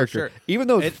York's a for character. sure. Even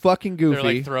though it's fucking goofy. They're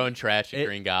like throwing trash at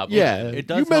Green Goblin. yeah, It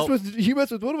does you mess help-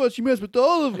 with one of us, you mess with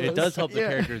all of us. It does help the Yeah.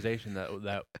 characterization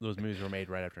that those movies were made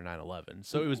right after 9/11.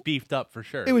 So it was beefed up for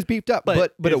sure. It was beefed up, but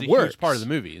it's it a works. huge part of the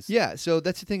movies. Yeah, so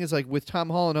that's the thing is like with Tom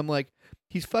Holland, I'm like,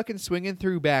 he's fucking swinging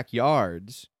through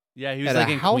backyards Yeah, he was at like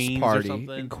a in house Queens or party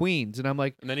something. in Queens, and I'm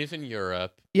like, And then he's in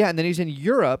Europe. yeah, and then he's in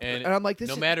Europe, And and I'm like, this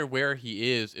no is, matter where he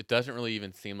is, it doesn't really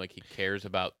even seem like he cares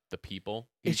about the people.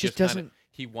 He it just kinda- doesn't.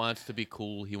 He wants to be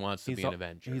cool. He wants to He's be an al-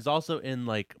 Avenger. He's also in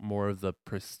like more of the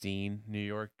pristine New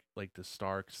York, like the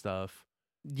Stark stuff.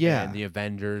 Yeah, And the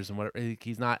Avengers and whatever.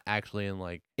 He's not actually in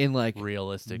like in like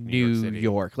realistic New York City.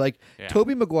 York. Like Yeah.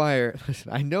 Tobey Maguire.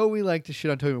 Listen, I know we like to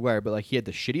shit on Tobey Maguire, but like he had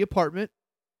the shitty apartment,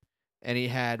 and he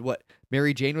had what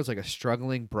Mary Jane was like a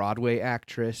struggling Broadway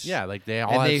actress. Yeah, like they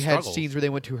all and had they had struggles. scenes where they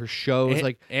went to her shows. Aunt,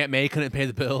 Like Aunt May couldn't pay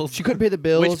the bills. she couldn't pay the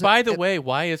bills. Which, by the and- way,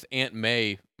 why is Aunt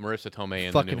May Marissa Tomei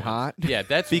in Fucking the new hot. ones? Yeah,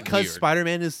 that's because weird.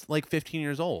 Spider-Man is like 15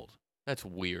 years old, That's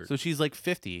weird. so she's like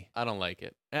 50. I don't like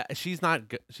it. She's not.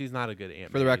 She's not a good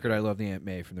Aunt. For the May record, I either. love the Aunt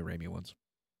May from the Raimi ones.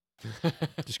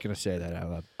 Just gonna say that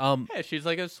out loud. Yeah, she's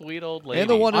like a sweet old lady. And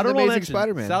the one in the Honorable Amazing mention,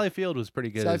 Spider-Man. Sally Field was pretty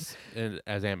good Sally-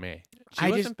 as Aunt May. She I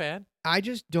wasn't just- bad. I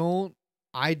just don't.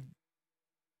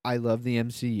 I love the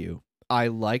MCU. I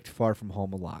liked Far From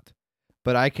Home a lot,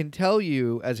 but I can tell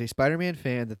you as a Spider-Man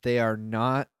fan that they are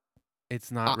not.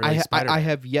 It's not really I Spider-Man.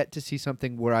 have yet to see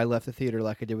something where I left the theater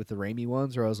like I did with the Raimi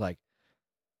ones, where I was like,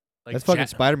 Like "That's fucking ja-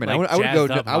 Spider-Man." I like would go.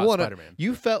 jazzed up I about want to. Spider-Man.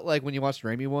 You felt like when you watched the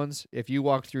Raimi ones, if you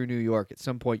walked through New York, at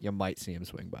some point you might see him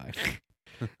swing by,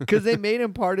 because they made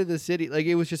him part of the city. Like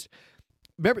it was just.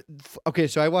 Remember? Okay,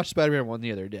 so I watched Spider-Man 1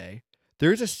 the other day.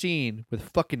 There's a scene with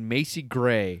fucking Macy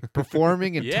Gray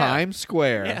performing in Yeah. Times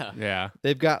Square. Yeah, Yeah,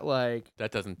 They've got like that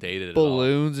doesn't date it at all.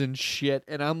 balloons and shit,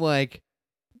 and I'm like,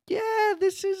 yeah,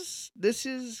 this is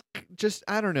just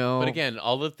I don't know. But again,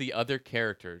 all of the other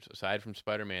characters aside from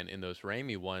Spider-Man in those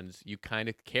Raimi ones, you kind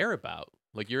of care about.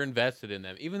 Like you're invested in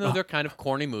them, even though they're kind of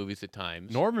corny movies at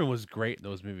times. Norman was great in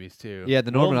those movies too. Yeah, the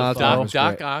Norman Willem Osborn Dafoe. was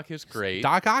Doc great. Ock is great.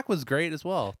 Doc Ock was great as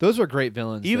well. Those were great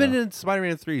villains. Even though. in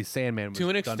Spider-Man 3, Sandman was to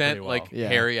an done extent, pretty well. like Yeah.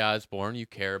 Harry Osborn, you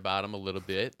care about him a little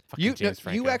bit. Fucking you James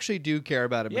Franco. you actually do care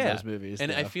about him in Yeah. those movies. And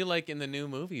I though. feel like in the new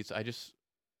movies,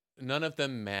 none of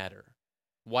them matter.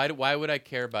 Why would I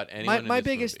care about anyone? my in this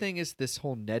biggest movie? thing is this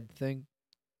whole Ned thing.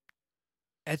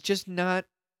 It's just not.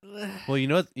 Well, you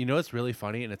know what's really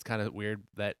funny, and it's kind of weird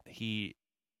that he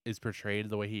is portrayed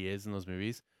the way he is in those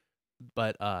movies.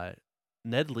 But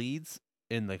Ned Leeds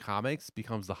in the comics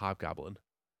becomes the Hobgoblin.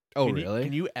 Oh, Can really?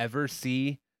 Can you ever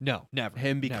see No, never.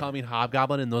 him becoming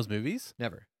Hobgoblin in those movies?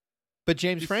 Never. But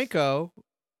James He's- Franco,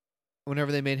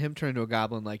 whenever they made him turn into a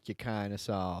goblin, like you kind of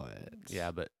saw it. Yeah,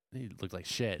 but he looked like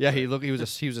shit. Yeah, but- he was a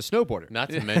snowboarder. Not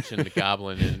to mention the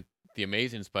Goblin in the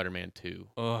Amazing Spider-Man 2.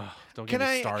 Ugh, don't get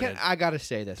me started. I gotta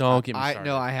say this. Don't get me No,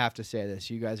 started. I have to say this.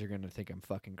 You guys are gonna think I'm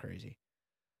fucking crazy.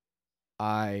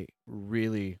 I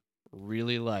really,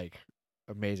 really like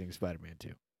Amazing Spider-Man 2.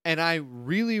 And I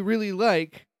really, really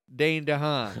like Dane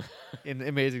DeHaan in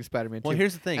Amazing Spider-Man 2. Well,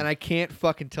 here's the thing. and I can't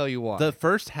fucking tell you why. The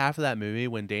first half of that movie,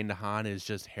 when Dane DeHaan is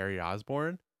just Harry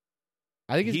Osborn,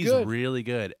 I think he's good. really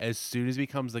good. As soon as he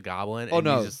becomes the Goblin, Oh, and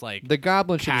no. he's just like The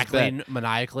Goblin shit is bad. cackling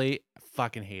maniacally,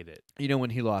 fucking hate it. You know when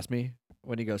he lost me?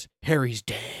 When he goes, Harry's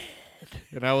dead.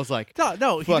 And I was like,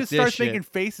 No, he Fuck just this starts shit. making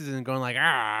faces and going like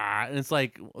ah, and it's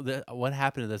like, what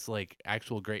happened to this like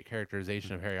actual great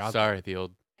characterization of Harry Osborn? Sorry, the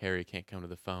old Harry can't come to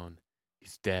the phone.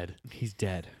 He's dead. he's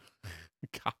dead.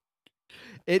 God,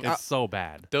 It, it's so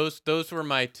bad. Those were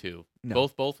my two. No.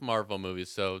 Both Marvel movies.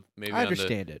 So maybe I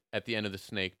understand it. at the end of the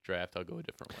Snake draft, I'll go a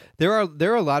different way.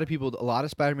 There are a lot of people, a lot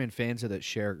of Spider-Man fans that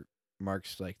share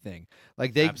Mark's like thing.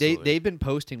 Like Absolutely. they've been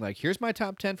posting like, here's my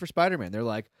top 10 for Spider-Man. They're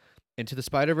like, Into the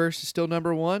Spider-Verse is still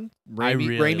number 1.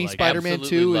 Raimi really like- Spider-Man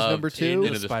absolutely 2 is loved number 2.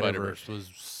 Into the Spider-Verse was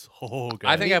so good.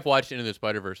 I think I've watched Into the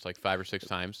Spider-Verse like 5 or 6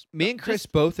 times. Me and Chris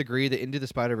both agree that Into the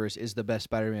Spider-Verse is the best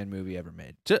Spider-Man movie ever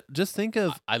made. just think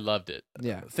of I loved it.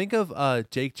 Yeah.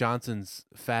 Jake Johnson's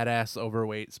fat ass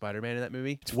overweight Spider-Man in that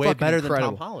movie. It's Way fucking better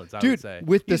incredible. than Tom Holland's, I Dude, would say.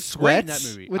 with the He's great in sweats. that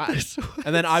movie. With I- the sweats.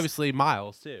 and then obviously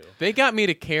Miles too. They got me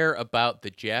to care about the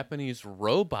Japanese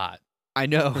robot I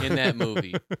know. in that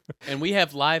movie. And we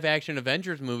have live action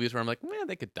Avengers movies where I'm like, man,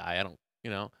 they could die. I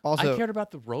don't, Also- I cared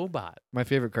about the robot. My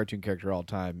favorite cartoon character of all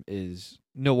time is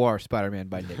Noir Spider-Man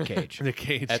by Nick Cage. Nick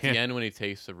Cage. At yeah. the end when he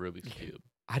takes the Rubik's Cube.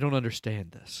 I don't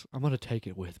understand this. I'm going to take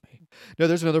it with me. No,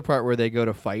 there's another part where they go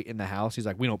to fight in the house. He's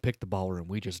like, we don't pick the ballroom.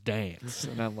 We just dance.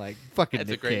 And I'm like, fucking That's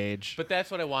a Nick great- Cage. But that's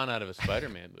what I want out of a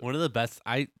Spider-Man movie. One of the best.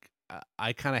 I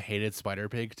kind of hated Spider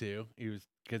Pig too. He's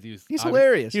He's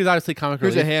hilarious. He was obviously comic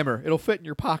Here's a relief. hammer. It'll fit in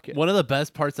your pocket. One of the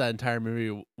best parts of that entire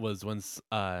movie was when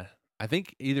I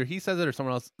think either he says it or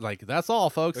someone else like, "That's all,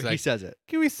 folks." Or Like, he says it.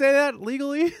 can we say that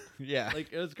legally? Yeah.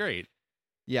 Like it was great.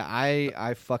 Yeah,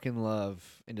 I fucking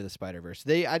love Into the Spider-Verse.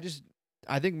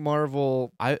 I think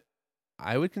Marvel.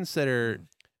 I would consider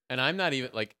And I'm not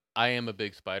even like I am a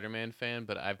big Spider-Man fan,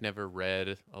 but I've never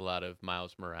read a lot of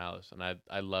Miles Morales, and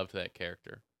I loved that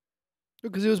character.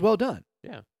 Because it was well done.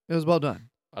 Yeah. It was well done.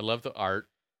 I love the art.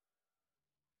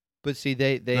 But see,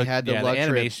 they had the yeah, luxury of-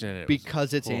 animation in it was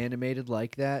because it's cool. animated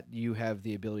like that. You have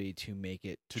the ability to make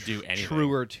it To do anything.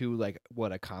 truer to like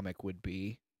what a comic would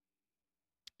be.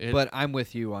 It- But I'm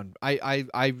with you on. I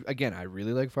again, I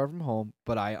really like Far From Home,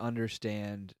 but I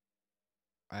understand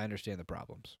the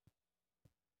problems.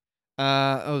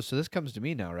 So this comes to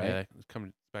me now, right? Yeah, it's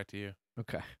coming back to you.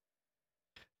 Okay.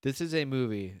 This is a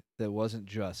movie that wasn't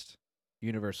just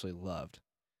universally loved.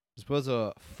 This was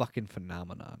a fucking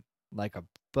phenomenon. Like a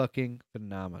fucking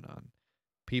phenomenon.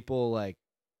 People like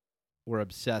were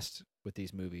obsessed with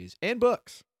these movies and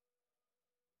books.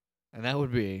 And that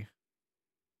would be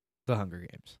The Hunger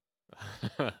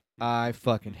Games. I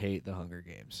fucking hate The Hunger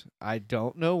Games. I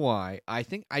don't know why. I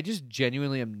think I just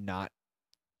genuinely am not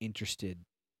interested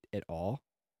at all.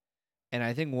 And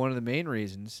I think one of the main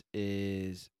reasons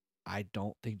is I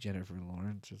don't think Jennifer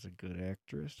Lawrence is a good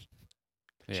actress.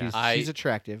 Yeah. She's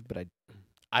attractive, but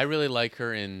I really like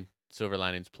her in Silver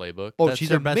Linings Playbook. oh, That's she's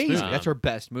her best amazing. movie. That's her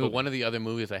best movie. But one of the other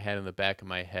movies I had in the back of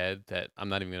my head that I'm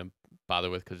not even going to bother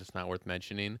with because it's not worth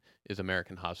mentioning is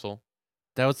American Hustle.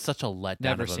 That was such a letdown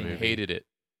Never of a seen it. movie. Hated it.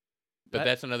 But That-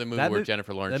 that's another movie that where mov-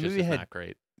 Jennifer Lawrence that just movie is had- not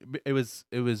great. It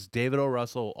was David O.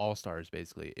 Russell All Stars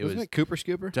basically. It Wasn't was it Cooper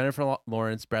Scooper? Jennifer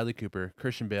Lawrence, Bradley Cooper,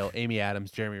 Christian Bale, Amy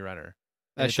Adams, Jeremy Renner.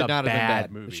 And That it's should a not have been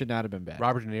bad. movie. It should not have been bad.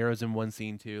 Robert De Niro's in one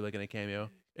scene too, like in a cameo.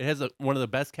 It has one of the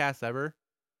best casts ever,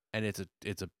 and it's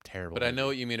a terrible. But I know movie.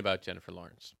 what you mean about Jennifer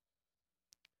Lawrence.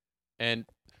 And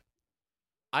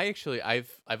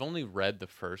I've only read the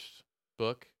first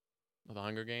book of The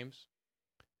Hunger Games,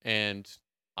 and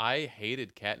I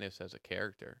hated Katniss as a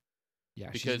character. Yeah,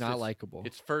 because she's not it's- likable.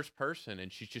 It's first person,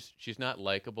 and she's not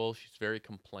likable. She's very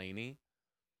complainy,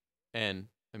 and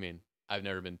I mean, I've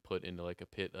never been put into like a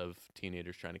pit of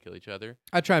teenagers trying to kill each other.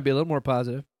 I try and be a little more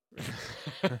positive.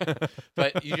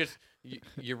 But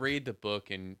you read the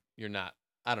book and you're not.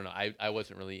 I don't know. I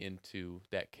wasn't really into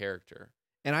that character.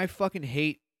 And I fucking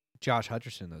hate Josh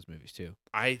Hutcherson in those movies too.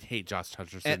 I hate Josh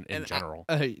Hutcherson in general.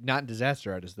 Not in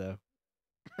Disaster Artist though.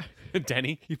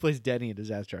 Denny. He plays Denny in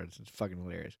Disaster Artist. It's fucking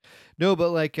hilarious. No,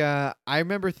 but like I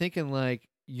remember thinking like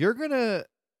you're gonna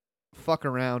fuck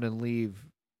around and leave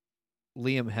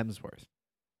Liam Hemsworth.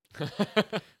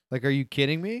 Like, are you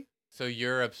kidding me? So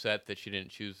you're upset that she didn't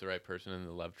choose the right person in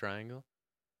the love triangle?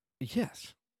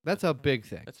 Yes, that's a big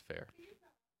thing. That's fair.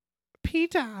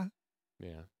 Peter.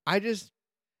 Yeah. I just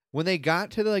when they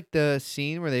got to like the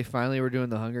scene where they finally were doing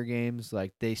the Hunger Games,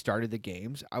 like they started the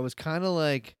games, I was kind of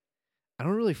like, I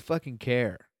don't really fucking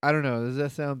care. I don't know. Does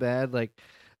that sound bad? Like,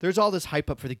 there's all this hype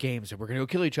up for the games and we're gonna go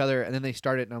kill each other, and then they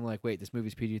start it, and I'm like, wait, this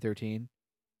movie's PG-13.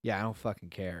 Yeah, I don't fucking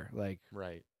care. Like,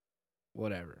 Right.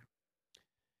 whatever.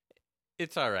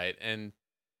 It's all right. And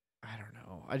I don't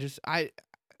know. I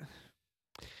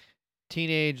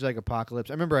teenage like apocalypse.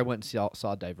 I remember I went and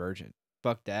saw Divergent.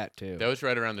 Fuck that too. that was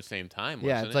right around the same time, wasn't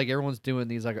Yeah, it? it's like everyone's doing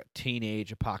these like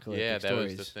teenage apocalyptic yeah, that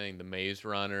stories. was the thing. The Maze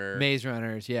Runner. Maze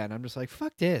Runners, yeah, and I'm just like,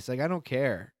 fuck this. Like, I don't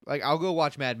care. Like, I'll go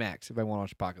watch Mad Max if I want to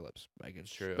watch Apocalypse. Like,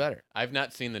 it's True. better. I've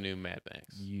not seen the new Mad Max,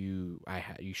 You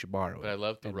should borrow it. but I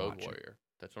love The and Road watch it. Warrior.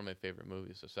 That's one of my favorite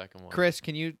movies. The second one. Chris,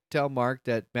 can you tell Mark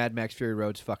that Mad Max Fury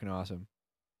Road's fucking awesome?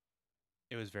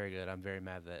 It was very good. I'm very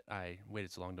mad that I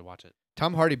waited so long to watch it.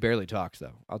 Tom Hardy barely talks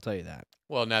though. I'll tell you that.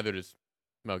 Well, neither does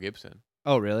Mel Gibson.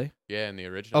 Oh, really? Yeah, in the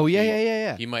original. Oh,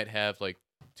 yeah. He might have like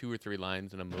 2 or 3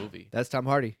 lines in a movie. That's Tom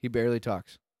Hardy. He barely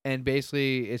talks. And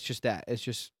basically, it's just that. It's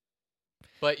just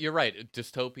But you're right. A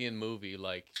dystopian movie,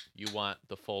 like you want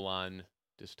the full-on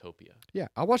dystopia. yeah.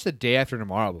 I'll watch The Day After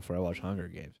Tomorrow before I watch Hunger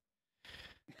Games.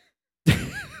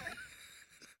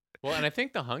 Well, and I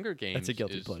think the Hunger Games That's a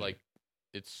guilty is pleasure. like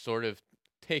it's sort of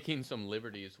taking some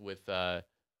liberties with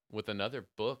another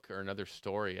book or another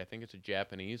story. I think it's a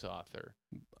Japanese author.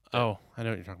 Oh, I know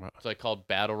what you're talking about. It's like called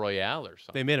Battle Royale or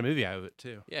something. They made a movie out of it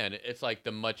too. Yeah, and it's like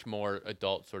the much more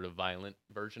adult sort of violent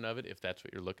version of it, if that's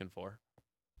what you're looking for.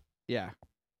 Yeah.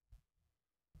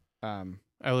 I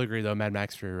will agree though. Mad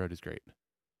Max Fury Road is great,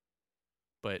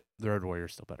 but The Road Warrior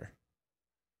is still better.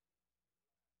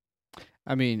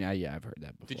 I mean, yeah, I've heard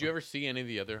that before. Did you ever see any of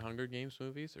the other Hunger Games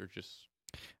movies, or just?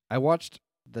 I watched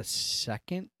the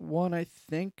second one, I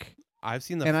think. I've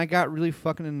seen the And I got really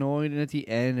fucking annoyed, and at the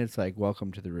end, it's like,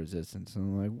 "Welcome to the Resistance," and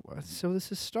I'm like, what? "So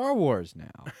this is Star Wars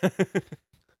now?"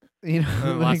 You know,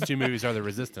 the like, last 2 movies are the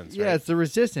Resistance. yeah, right? it's the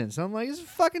Resistance. I'm like, "It's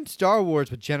fucking Star Wars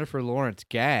with Jennifer Lawrence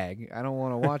gag. I don't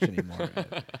want to watch anymore."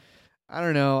 I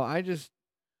don't know. I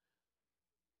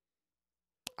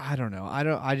don't know. I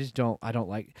don't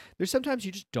like. There's sometimes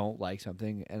you just don't like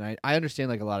something, and I understand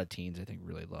like a lot of teens I think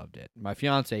really loved it. My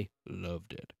fiance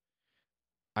loved it.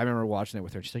 I remember watching it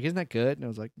with her. She's like, "Isn't that good?" And I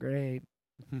was like, "Great."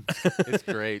 It's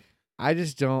great. I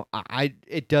just don't.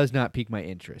 It does not pique my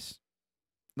interest.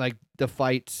 Like the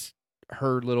fights,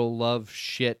 her little love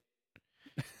shit,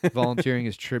 volunteering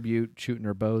as tribute, shooting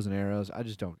her bows and arrows. I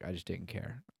just didn't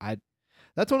care.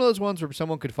 That's one of those ones where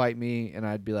someone could fight me, and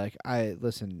I'd be like,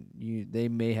 listen. They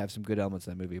may have some good elements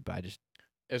in that movie, but I just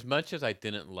As much as I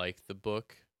didn't like the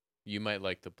book, you might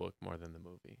like the book more than the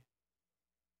movie.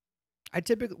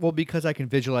 because I can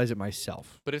visualize it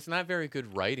myself. But it's not very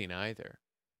good writing either.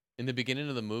 In the beginning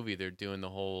of the movie, they're doing the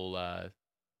whole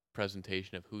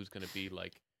presentation of who's going to be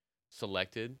like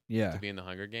selected Yeah. to be in the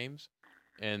Hunger Games,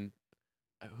 and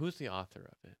who's the author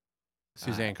of it?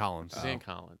 Suzanne Collins. Suzanne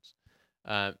Collins.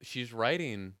 She's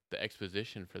writing the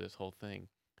exposition for this whole thing,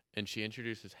 and she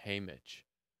introduces Haymitch,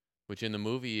 which in the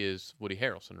movie is Woody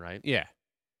Harrelson, right? Yeah.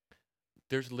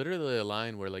 There's literally a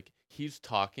line where like he's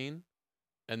talking,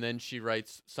 and then she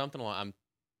writes something along. I'm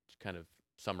kind of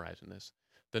summarizing this.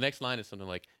 The next line is something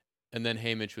like, and then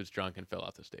Haymitch was drunk and fell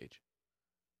off the stage.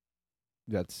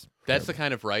 That's the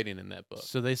kind of writing in that book.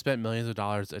 So they spent millions of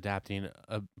dollars adapting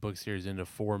a book series into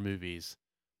 4 movies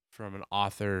from an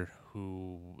author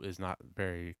who is not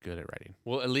very good at writing.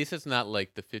 Well, at least it's not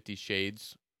like the 50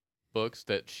 Shades books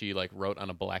that she like wrote on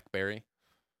a BlackBerry.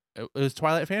 It was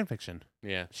Twilight fan fiction.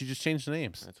 Yeah, She just changed the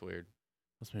names. that's weird.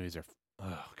 Those movies are.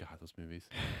 Oh God, those movies.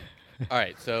 All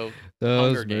right, so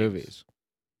those Hunger Games. movies.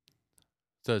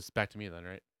 So it's back to me then,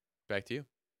 right? Back to you.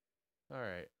 All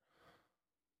right.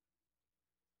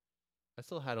 I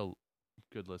still had a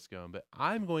good list going, but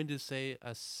I'm going to say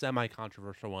a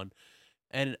semi-controversial one,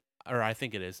 or I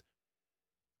think it is,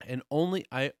 and only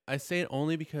I say it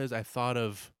only because I thought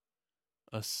of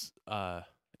its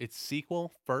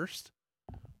sequel first,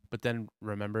 but then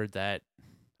remembered that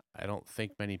I don't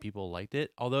think many people liked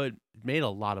it, although it made a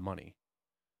lot of money.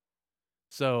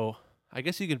 So I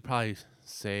guess you could probably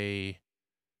say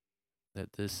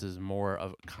that this is more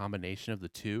of a combination of the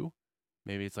two.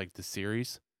 Maybe it's like the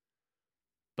series.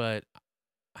 But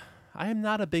I am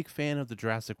not a big fan of the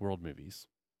Jurassic World movies.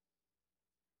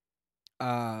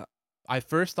 I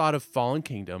first thought of Fallen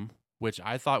Kingdom, which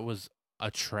I thought was a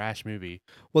trash movie.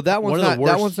 Well, that One one's of the not.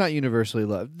 That worst- one's not universally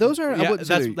loved. Those are. I Yeah, wouldn't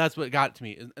say that's what got to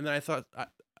me. And then I thought,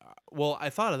 I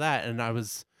thought of that, and I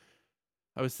was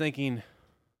thinking,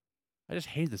 I just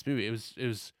hate this movie. It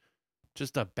was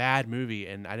just a bad movie,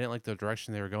 and I didn't like the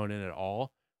direction they were going in at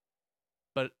all.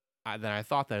 But then I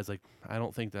thought that I was like, I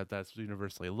don't think that that's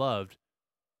universally loved,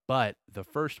 but the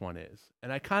first one is,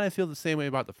 and I kind of feel the same way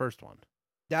about the first one.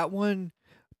 that one.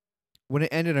 When it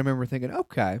ended, I remember thinking,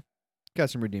 okay, got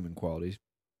some redeeming qualities.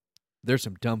 There's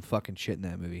some dumb fucking shit in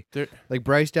that movie. Like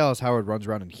Bryce Dallas Howard runs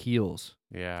around in heels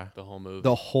Yeah, The whole movie.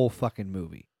 the whole fucking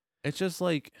movie. it's just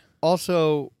like,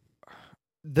 Also,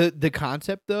 the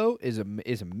concept though is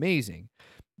amazing.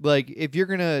 Like if you're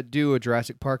gonna do a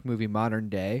Jurassic Park movie modern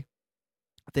day,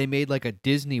 they made like a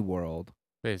Disney World.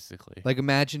 basically, Like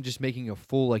imagine just making a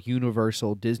full like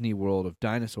Universal Disney World of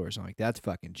dinosaurs. I'm like, that's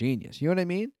fucking genius. You know what I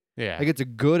mean? yeah, Like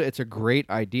it's a great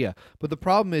idea. But the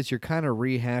problem is you're kind of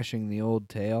rehashing the old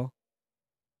tale.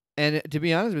 And to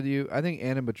be honest with you, I think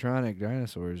animatronic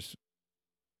dinosaurs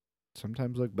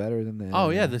sometimes look better than the oh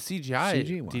yeah, the CGI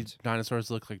CG ones.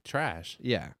 dinosaurs look like trash.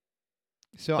 Yeah.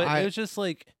 So But it was just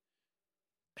like,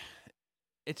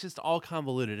 it's just all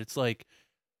convoluted. It's like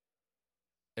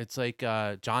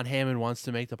John Hammond wants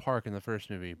to make the park in the first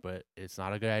movie, but it's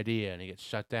not a good idea, and it gets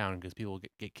shut down because people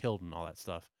get killed and all that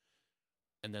stuff.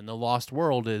 And then the Lost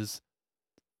World is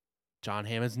John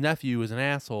Hammond's nephew is an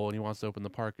asshole, and he wants to open the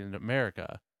park in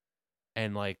America,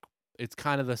 and like it's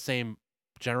kind of the same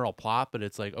general plot, but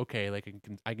it's like, okay, like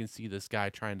I can see this guy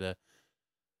trying to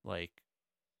like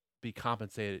be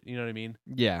compensated. You know what I mean?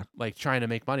 yeah. Like trying to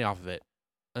make money off of it.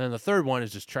 And then the third one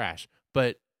is just trash.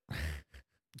 But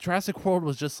Jurassic World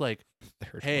was just like,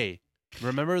 hey,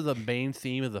 remember the main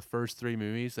theme of the first three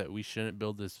movies that we shouldn't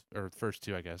build this, or first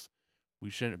two, I guess, we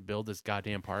shouldn't build this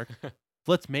goddamn park?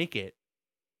 Let's make it.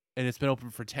 And it's been open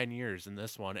for 10 years in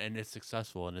this one, and it's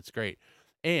successful, and it's great.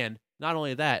 And not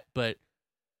only that, but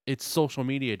it's social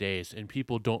media days, and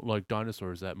people don't like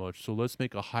dinosaurs that much. So let's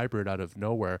make a hybrid out of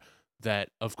nowhere that,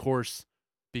 of course,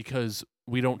 because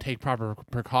we don't take proper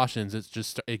precautions,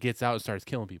 it gets out and starts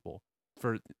killing people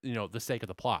for, the sake of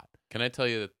the plot. Can I tell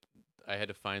you that I had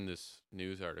to find this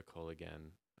news article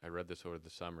again? I read this over the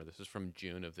summer. This is from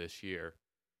June of this year.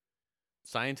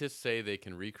 Scientists say they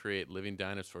can recreate living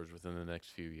dinosaurs within the next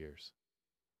few years.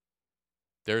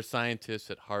 There are scientists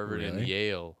at Harvard and Really?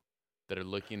 Yale that are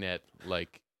looking at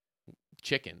like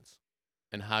chickens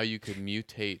and how you could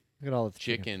mutate Look at all the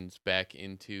chickens back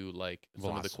into like some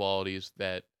of the Velocity. qualities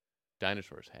that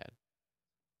dinosaurs had.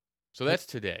 So that's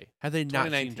today. Have they not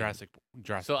seen 2019.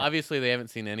 Jurassic So Park? obviously they haven't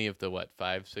seen any of the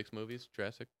 5-6 movies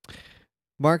Jurassic.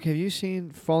 Mark, have you seen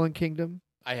Fallen Kingdom?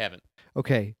 I haven't.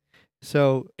 Okay.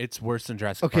 So It's worse than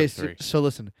Jurassic okay, Park 3. so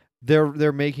listen.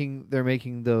 They're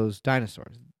making those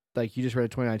dinosaurs. Like you just read a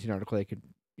 2019 article, they could,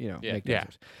 make Yeah.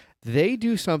 dinosaurs. They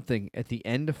do something at the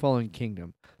end of Fallen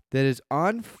Kingdom that is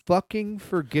unfucking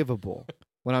forgivable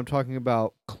when I'm talking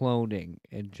about cloning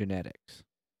and genetics.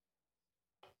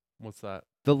 What's that?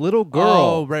 The little girl,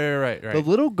 Oh, right. the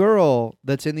little girl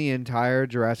that's in the entire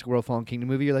Jurassic World Fallen Kingdom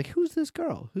movie, you're like, who's this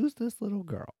girl? Who's this little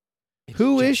girl?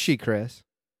 Who is she, Chris?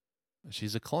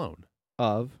 She's a clone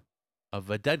Of of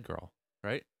a dead girl,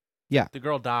 right? Yeah. The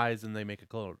girl dies and they make a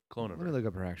clone of let me her. look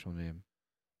up her actual name.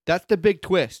 That's the big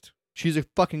twist. She's a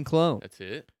fucking clone. That's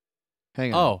it.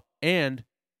 Hang on. Oh, and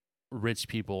rich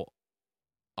people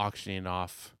auctioning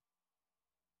off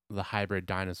the hybrid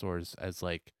dinosaurs as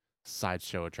like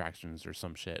sideshow attractions or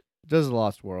some shit. It does the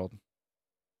Lost World.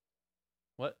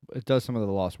 What? It does some of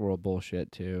the Lost World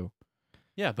bullshit too.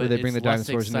 Yeah, Where but they bring the it's less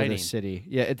dinosaurs into the exciting city.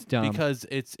 Yeah, it's dumb. because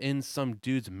it's in some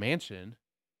dude's mansion.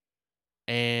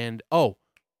 And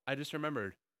I just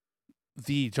remembered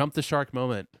the jump the shark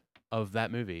moment of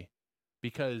that movie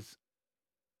because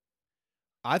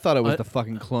I thought it was the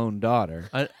fucking clone daughter.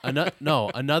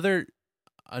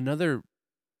 another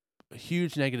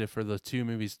huge negative for those two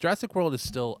movies. Jurassic World is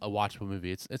still a watchable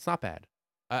movie. It's not bad.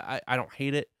 I don't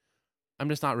hate it. I'm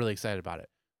just not really excited about it.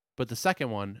 But the second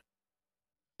one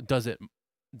does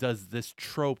this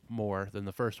trope more than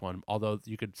the first one, although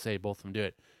you could say both of them do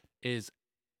it, is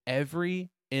every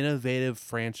innovative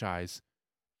franchise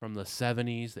from the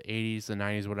 70s, the 80s, the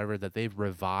 90s, whatever, that they've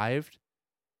revived,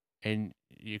 and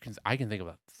I can think of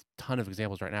a ton of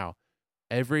examples right now.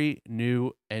 Every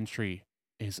new entry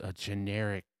is a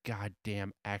generic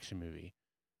goddamn action movie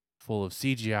full of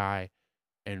CGI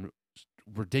and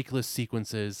ridiculous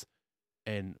sequences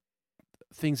and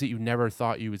things that you never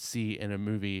thought you would see in a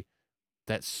movie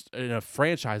that's in a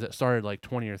franchise that started like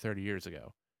 20 or 30 years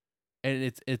ago.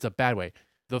 and it's a bad way.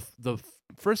 The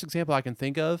first example I can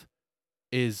think of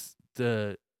is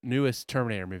the newest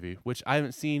Terminator movie, which I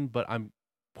haven't seen, but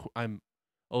I'm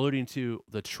alluding to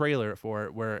the trailer for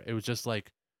it, where it was just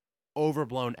like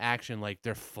overblown action, like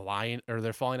they're falling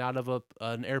out of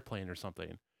an airplane or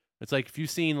something. It's like if you've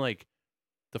seen like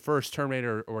the first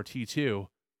Terminator or T2,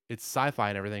 it's sci-fi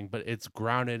and everything, but it's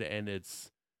grounded and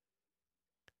it's,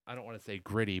 I don't want to say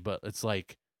gritty, but it's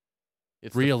like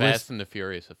It's the Fast and the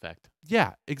Furious effect.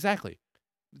 Yeah, exactly.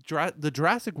 The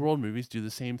Jurassic World movies do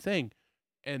the same thing,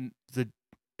 and the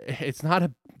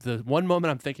one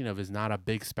moment I'm thinking of is not a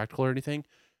big spectacle or anything,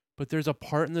 but there's a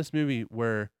part in this movie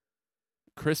where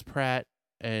Chris Pratt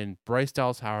and Bryce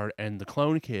Dallas Howard and the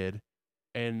clone kid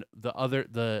and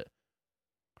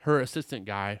her assistant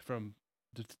guy from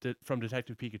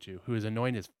Detective Pikachu, who is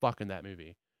annoying as fuck in that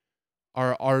movie,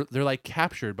 they're like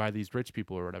captured by these rich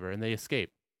people or whatever, and they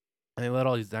escape, and they let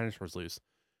all these dinosaurs loose.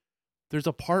 There's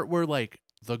a part where like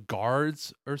the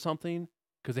guards or something,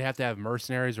 because they have to have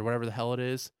mercenaries or whatever the hell it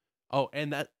is. Oh,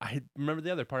 and that I remember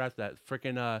the other part after that.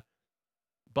 Freaking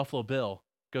Buffalo Bill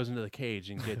goes into the cage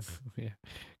and gets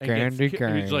and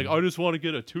he's like, I just want to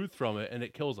get a tooth from it, and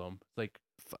it kills him. It's like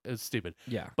it's stupid.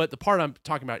 Yeah. But the part I'm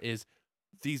talking about is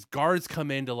these guards come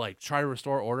in to like try to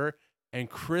restore order, and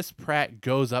Chris Pratt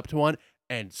goes up to one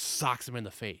and socks him in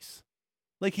the face,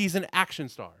 like he's an action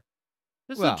star.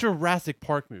 This is a Jurassic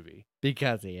Park movie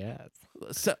because he is.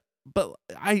 So, but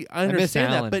I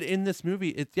understand that. But in this movie,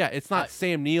 it's not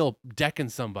Sam Neill decking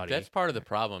somebody. That's part of the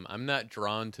problem. I'm not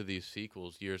drawn to these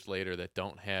sequels years later that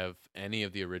don't have any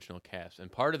of the original cast.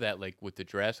 And part of that, like with the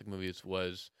Jurassic movies,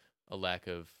 was a lack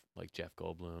of like Jeff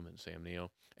Goldblum and Sam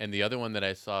Neill. And the other one that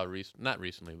I saw not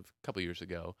recently, a couple years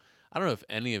ago. I don't know if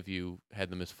any of you had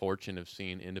the misfortune of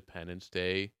seeing Independence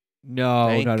Day. No.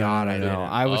 I didn't.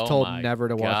 I was told never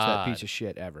to watch God. that piece of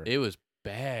shit ever. It was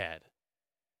bad.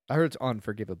 I heard it's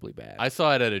unforgivably bad. I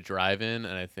saw it at a drive-in,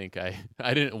 and I think I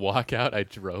didn't walk out. I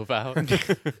drove out.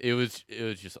 It was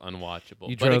just unwatchable.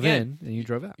 You drove in and you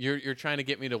drove out. You're trying to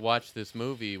get me to watch this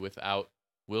movie without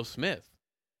Will Smith,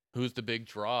 who's the big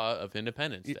draw of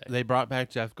Independence Day. They brought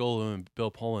back Jeff Goldblum and Bill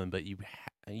Pullman, but you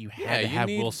had to have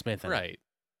Will Smith in it. Right.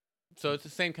 So it's the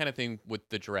same kind of thing with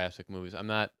the Jurassic movies.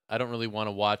 I don't really want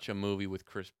to watch a movie with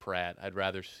Chris Pratt. I'd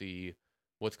rather see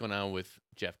what's going on with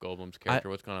Jeff Goldblum's character,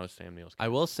 what's going on with Sam Neill's character. I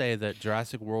will say that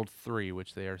Jurassic World 3,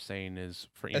 which they are saying is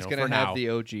for it's for have now, the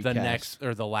OG the cast. next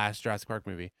or the last Jurassic Park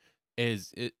movie,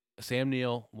 Sam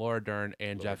Neill, Laura Dern,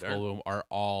 and Jeff Goldblum are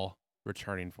all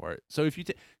returning for it. So if you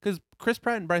because Chris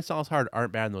Pratt and Bryce Dallas Howard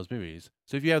aren't bad in those movies,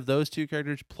 so if you have those two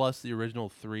characters plus the original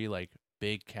 3 like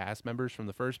big cast members from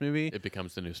the first movie, it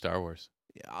becomes the new Star Wars.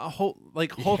 Hopefully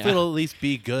it'll at least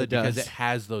be good because it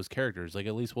has those characters. Like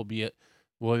at least we'll be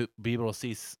able to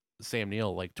see Sam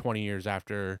Neill like 20 years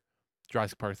after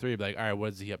Jurassic Park 3, be like, all right,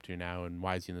 what is he up to now, and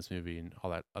why is he in this movie, and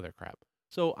all that other crap.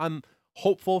 So I'm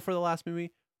hopeful for the last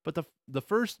movie, but the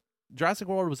first Jurassic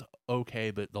World was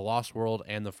okay, but the Lost World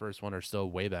and the first one are still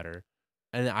way better.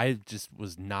 And I just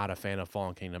was not a fan of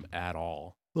Fallen Kingdom at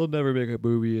all. They'll never make a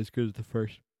movie as good as the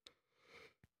first.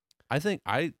 I think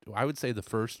I would say the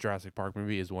first Jurassic Park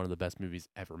movie is one of the best movies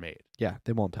ever made. Yeah,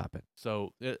 they won't top it.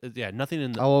 So nothing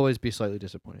in I'll always be slightly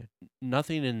disappointed.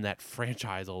 Nothing in that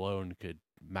franchise alone could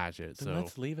match it. Then so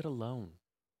let's leave it alone.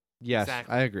 Yes,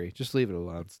 Exactly. I agree. Just leave it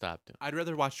alone. Stop doing. I'd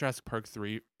rather watch Jurassic Park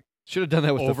 3 Should have done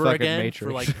that with over the fucking again Matrix.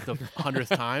 for like the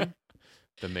 100th time.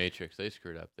 The Matrix. They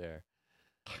screwed up there.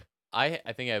 I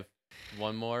think I have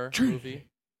one more movie.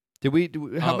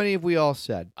 How many have we all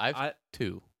said? I've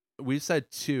 2. We said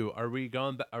 2. Are we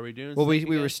going? Are we doing? Well, we Snake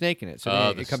were again? snaking it, so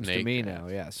the it comes to snake me cast. now.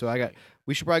 Yeah, so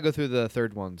we should probably go through the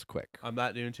third ones quick. I'm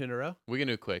not doing 2 in a row. We can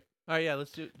do it quick. All right, yeah,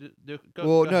 let's do. Go,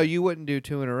 Well, go no, ahead. you wouldn't do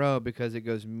 2 in a row because it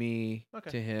goes me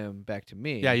Okay. to him back to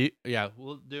me. Yeah,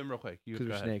 we'll do them real quick. You because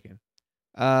go we're ahead. snaking.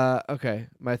 Okay,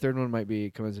 my third one might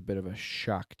come as a bit of a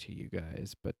shock to you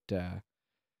guys, but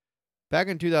back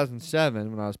in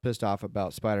 2007, when I was pissed off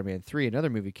about Spider-Man 3, another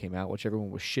movie came out which everyone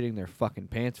was shitting their fucking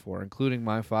pants for, including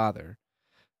my father,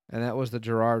 and that was the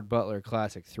Gerard Butler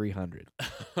classic 300.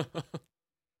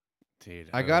 Dude,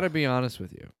 I gotta be honest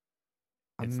with you.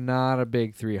 I'm not a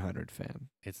big 300 fan.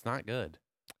 It's not good.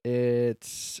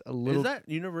 It's a little. Is that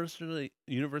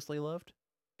universally loved?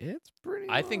 It's pretty.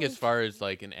 I think as loved. far as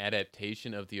like an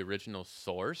adaptation of the original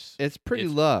source, It's pretty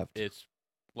it's- loved. it's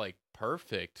like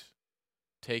perfect,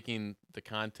 taking the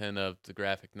content of the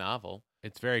graphic novel.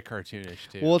 It's very cartoonish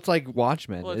too. Well, it's like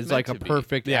Watchmen. Well, it's it's like a meant to be.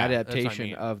 perfect Yeah, that's what I adaptation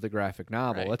mean. of the graphic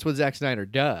novel. Right. That's what Zack Snyder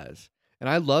does. And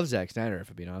I love Zack Snyder, if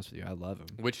I'm being honest with you. I love him.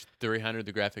 Which 300,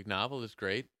 the graphic novel, is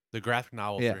great. The graphic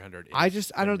novel Yeah. 300.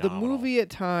 Is I don't know, the phenomenal. movie at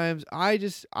times.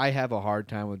 I have a hard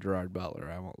time with Gerard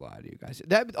Butler. I won't lie to you guys.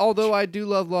 That although I do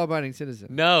love Law Abiding Citizen.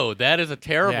 No, that is a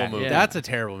terrible Yeah, movie. That's a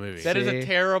terrible movie. That is a See?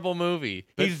 terrible movie.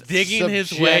 He's That's digging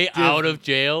his way subjective. out of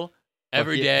jail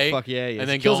every day. Fuck yeah, he and is.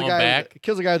 then Kills going a guy back.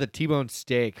 Kills a guy with a T-bone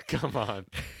steak. Come on.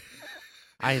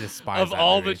 I despise Of that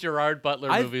all movie. the Gerard Butler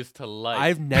I've- movies to like.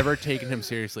 I've never taken him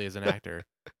seriously as an actor.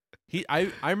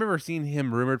 I remember seeing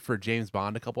him rumored for James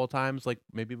Bond a couple of times, like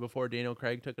maybe before Daniel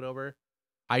Craig took it over.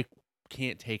 I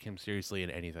can't take him seriously in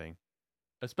anything,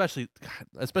 especially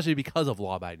because of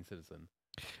Law Abiding Citizen.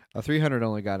 300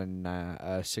 only got a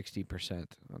 60%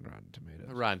 on Rotten Tomatoes.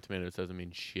 Rotten Tomatoes doesn't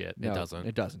mean shit. No, doesn't.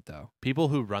 It doesn't though. People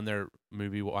who run their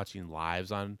movie watching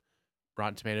lives on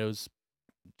Rotten Tomatoes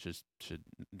just should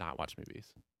not watch movies.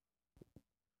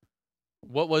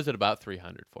 What was it about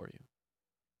 300 for you?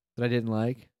 That I didn't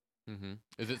like. Mm-hmm.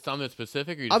 Is it something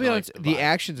specific, or you I'll just be like honest. the The vibe?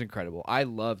 action's incredible. I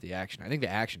love the action. I think the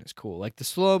action is cool. Like the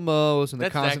slow mos and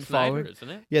That's the constant Zack Snyder, following. isn't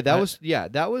it? Yeah,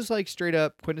 that was like straight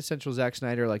up quintessential Zack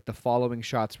Snyder. Like the following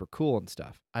shots were cool and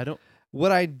stuff. I don't.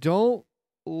 What I don't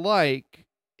like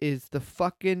is the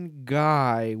fucking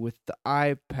guy with the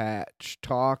eye patch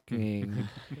talking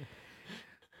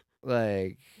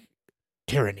like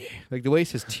tyranny. Like the way he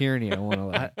says tyranny, I want to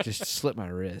like just slip my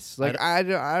wrists. Like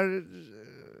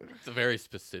It's a very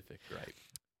specific, right?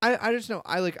 I just know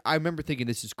I remember thinking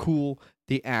this is cool.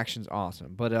 The action's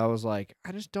awesome, but I was like,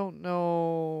 I just don't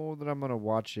know that I'm gonna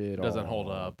watch it. Doesn't hold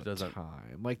all up, the doesn't-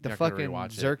 time. Like the not gonna fucking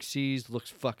rewatch it. Xerxes looks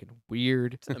fucking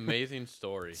weird. It's an amazing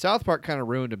story. South Park kind of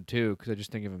ruined him too because I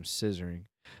just think of him scissoring.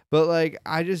 But like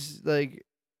I just like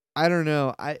I don't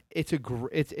know. It's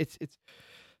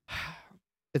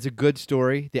it's a good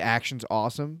story. The action's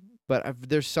awesome, but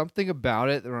there's something about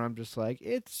it where I'm just like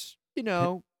it's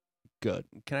good.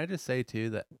 Can I just say too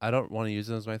that I don't want to use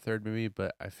it as my third movie,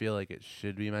 but I feel like it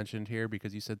should be mentioned here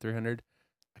because you said 300.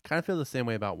 I kind of feel the same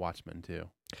way about Watchmen too,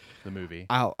 the movie.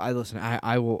 I listen.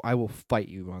 I will fight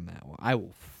you on that one. I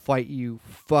will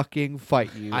fucking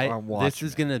fight you on Watchmen. This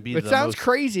is gonna be. It the sounds most,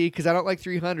 crazy because I don't like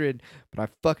 300, but I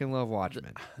fucking love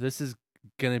Watchmen. This is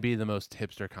gonna be the most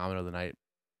hipster comment of the night,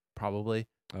 probably.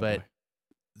 But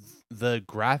the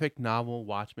graphic novel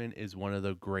Watchmen is one of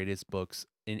the greatest books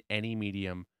in any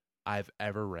medium I've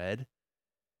ever read,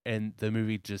 and the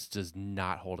movie just does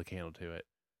not hold a candle to it.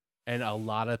 And a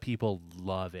lot of people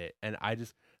love it, and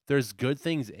there's good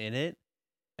things in it,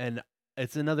 and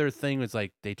it's another thing. It's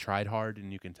like they tried hard,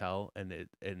 and you can tell, and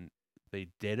they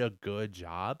did a good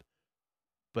job,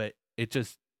 but it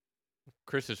just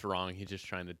Chris is wrong. He's just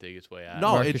trying to dig his way out.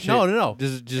 no, Mark it's is no.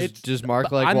 Does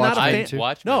Mark like I'm not a Watchmen fan- too?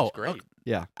 Watchmen's No, great.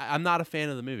 Yeah. I'm not a fan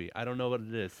of the movie. I don't know what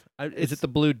it is. Is it the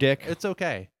blue dick? It's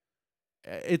okay.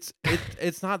 It's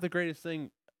not the greatest thing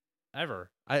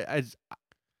ever.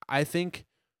 I think.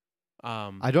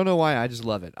 I don't know why. I just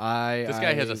love it. This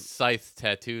guy has a scythe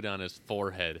tattooed on his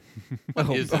forehead. What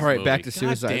Oh, is this all right, back movie? to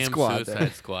Suicide Goddamn Squad then.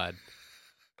 Suicide Squad.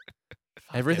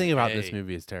 everything about this Fucking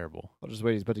movie is terrible. I'll just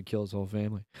wait. He's about to kill his whole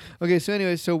family. Okay. So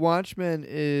anyway, so Watchmen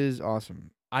is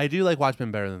awesome. I do like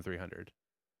Watchmen better than 300.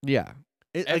 Yeah.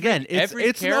 Again, it's every an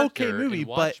okay character movie, in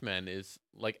but Watchmen is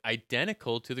like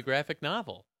identical to the graphic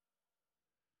novel.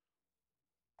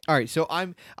 All right. So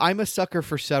I'm a sucker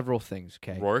for several things.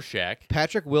 Okay. Rorschach.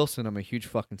 Patrick Wilson, I'm a huge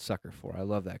fucking sucker for. I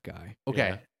love that guy. okay.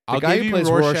 Yeah. The I'll guy give who you plays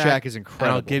Rorschach, is and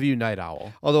incredible. I'll give you Night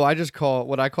Owl. Although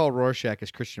what I call Rorschach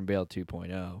is Christian Bale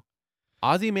 2.0.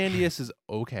 Ozymandias is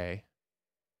okay.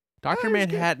 Dr. he's good.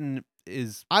 Manhattan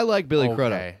is I like Billy Okay.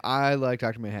 Crudup. I like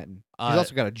Dr. Manhattan. He's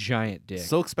also got a giant dick.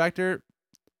 Silk Spectre,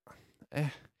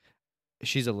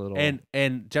 She's a little.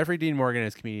 and Jeffrey Dean Morgan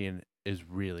as comedian is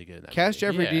really good. In that cast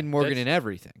movie. Jeffrey Yeah, Dean Morgan that's- in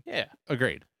everything. Yeah.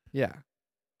 Agreed. Yeah.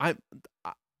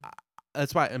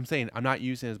 That's why I'm saying I'm not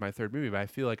using it as my third movie, but I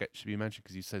feel like it should be mentioned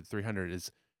because you said 300 is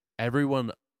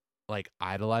everyone like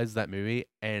idolized that movie,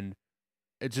 and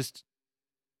it just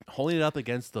holding it up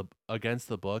against the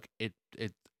book.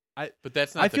 But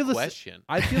that's I not feel the the s- question.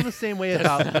 I feel the same way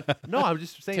That's about. No, I'm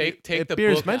just saying. Take it the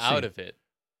bears book mentioning. out of it.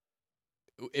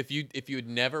 If you had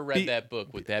never read that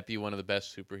book, would that be one of the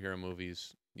best superhero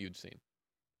movies you'd seen?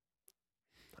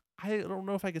 I don't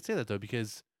know if I could say that though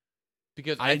because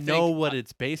Because I think, know what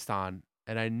it's based on,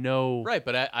 and I know Right,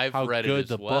 but I've how read good it as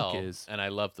the book well, is. and I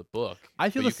love the book. I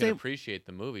feel but the you can same- appreciate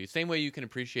the movie. Same way you can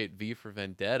appreciate V for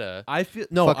Vendetta. I feel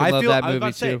no. Fucking I love feel that I was about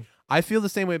movie to say, too. I feel the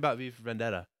same way about V for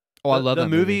Vendetta. Oh, I love the that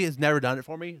movie. Has never done it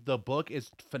for me. The book is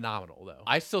phenomenal though.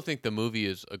 I still think the movie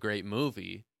is a great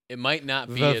movie. It might not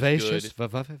be Vivacious. as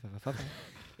good.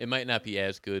 It might not be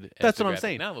as good as That's the what I'm graphic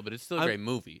saying. novel, but it's still a I'm- great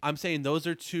movie. I'm saying those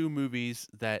are two movies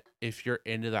that if you're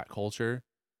into that culture,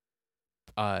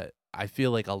 I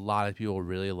feel like a lot of people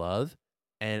really love,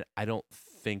 and I don't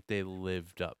think they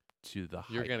lived up to the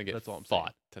hype. You're gonna get That's all I'm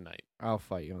fought tonight. I'll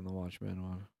fight you on the Watchmen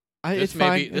one. This It's may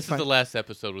fine. be, this is the last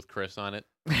episode with Chris on it.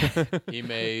 saying. He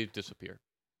may disappear.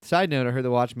 Side note: I heard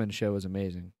the Watchmen show was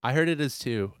amazing. I heard it is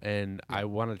too, and I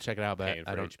want to check it out, but Paying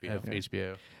I for don't HBO. have Yeah.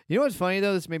 HBO. You know what's funny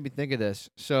though? This made me think of this.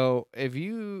 So if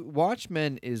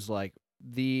Watchmen is like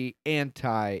the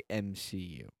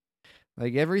anti-MCU.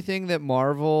 Like everything that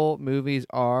Marvel movies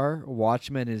are,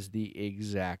 Watchmen is the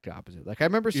exact opposite. Like I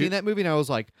remember seeing that movie and I was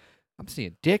like, I'm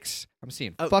seeing dicks, I'm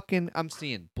seeing fucking, I'm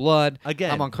seeing blood. Again,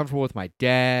 I'm uncomfortable with my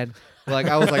dad. Like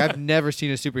I was like, I've never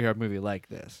seen a superhero movie like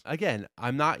this. Again,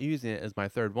 I'm not using it as my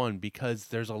third one because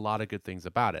there's a lot of good things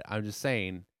about it. I'm just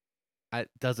saying it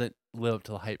doesn't live up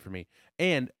to the hype for me.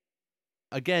 And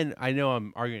again, I know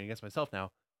I'm arguing against myself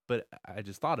now, but I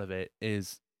just thought of it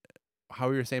is how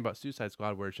we were saying about Suicide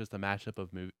Squad, where it's just a mashup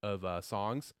of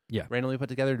songs Yeah. randomly put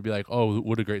together to be like, oh,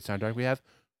 what a great soundtrack we have.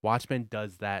 Watchmen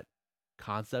does that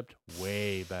concept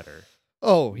way better.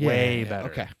 Oh yeah, Way yeah,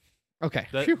 better. Okay.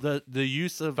 Phew. The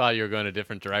use I of thought you were going a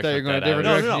different Thought direction. you were going a with that. different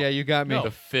No, no, direction. no. Yeah, you got me. No.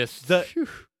 The fist.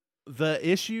 the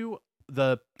issue,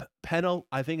 the panel,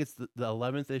 I think it's the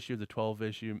 11th issue of the 12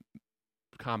 issue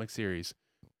comic series.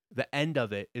 The end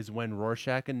of it is when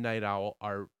Rorschach and Night Owl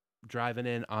are driving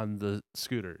in on the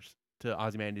scooters to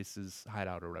Ozymandias'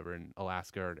 hideout or whatever in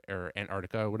Alaska or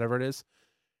Antarctica or whatever it is,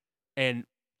 and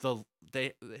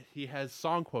he has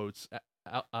song quotes.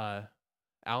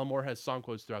 Alan Moore has song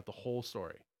quotes throughout the whole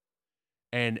story,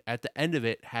 and at the end of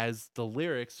it has the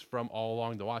lyrics from All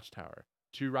Along the Watchtower.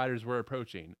 Two riders were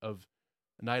approaching of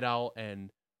Night Owl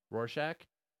and Rorschach,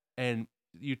 and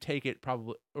you take it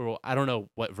probably, or I don't know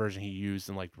what version he used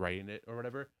in like writing it or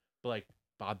whatever, but like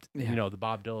Yeah. the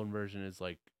Bob Dylan version is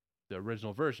like the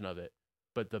original version of it,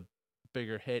 but the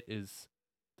bigger hit is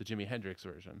the Jimi Hendrix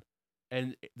version.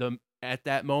 And at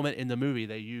that moment in the movie,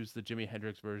 they used the Jimi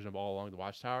Hendrix version of All Along the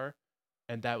Watchtower,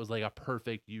 and that was like a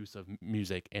perfect use of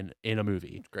music in a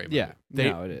movie. Great movie. Yeah,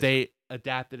 no, it is. They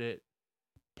adapted it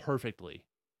perfectly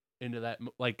into that.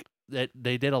 Like that,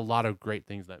 they did a lot of great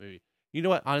things in that movie. You know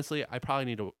what? Honestly, I probably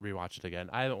need to rewatch it again.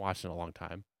 I haven't watched it in a long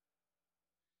time.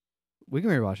 We can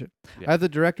rewatch it. Yeah. I have the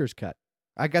director's cut.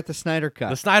 I got the Snyder cut.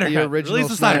 The Snyder cut. Original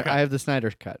Release the Snyder cut. I have the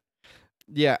Snyder's cut.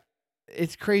 Yeah,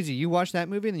 it's crazy. You watch that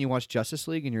movie and then you watch Justice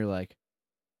League and you're like,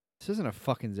 this isn't a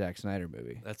fucking Zack Snyder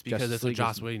movie. That's because Justice it's a League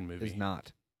Joss is- Whedon movie. Is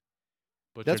not.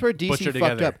 Butchered- That's where DC butchered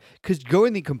fucked together. up. Because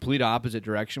going the complete opposite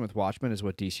direction with Watchmen is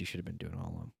what DC should have been doing all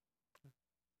along.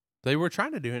 They were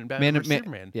trying to do it in Batman vs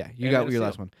Superman. Yeah, you and got Man of your Steel.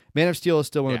 last one. Man of Steel is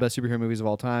still one of Yeah. the best superhero movies of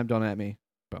all time. Don't at me.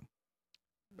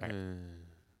 Right.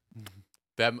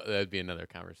 That'd be another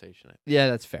conversation. Yeah,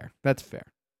 that's fair. That's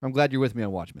fair. I'm glad you're with me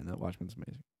on Watchmen. That Watchmen's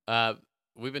amazing.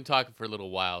 We've been talking for a little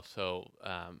while, so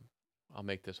I'll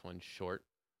make this one short.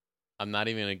 I'm not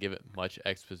even gonna give it much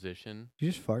exposition Did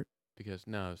you just fart? because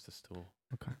no, it's the stool.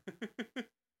 Okay.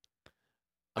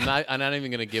 I'm not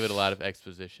even gonna give it a lot of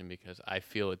exposition because I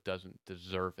feel it doesn't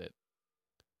deserve it.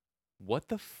 What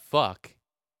the fuck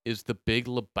is The Big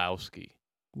Lebowski?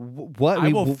 What? I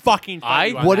will fucking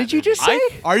fight you on What that did you movie. just say?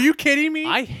 Are you kidding me?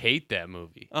 I hate that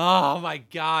movie. Oh my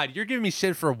god, you're giving me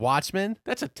shit for Watchmen?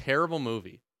 That's a terrible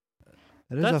movie.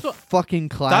 That is That's a what- fucking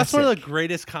classic. That's one of the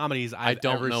greatest comedies I I've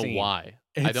don't ever know seen. why.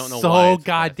 It's I don't know so why. It's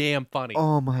goddamn funny.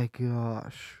 Oh my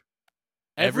gosh.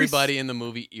 Everybody in the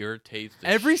movie irritates the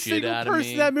every shit single out of person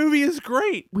me. in that movie is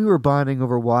great. We were bonding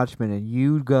over Watchmen, and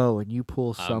you go and you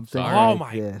pull I'm something sorry. like Oh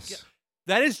my this. God.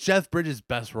 That is Jeff Bridges'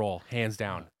 best role, hands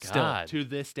down. Still God. to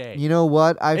this day. You know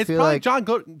what? I it's feel probably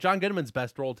like John Goodman's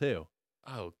best role too.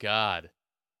 Oh God.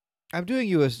 I'm doing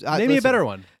you a. Name me a better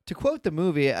one. To quote the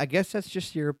movie, I guess that's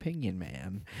just your opinion,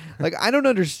 man. Like I don't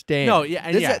understand. No, yeah,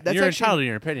 and This- yeah, that's you're actually- entitled to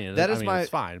your opinion. that I is mean, my- it's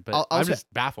fine, but I'll I'm say-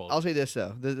 just baffled. I'll say this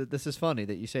though. This is funny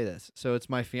that you say this. So it's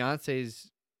my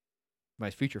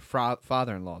future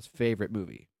father-in-law's favorite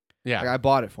movie. yeah, Like I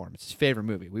bought it for him. It's his favorite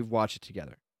movie. We've watched it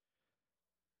together.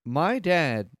 My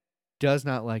dad does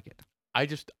not like it. I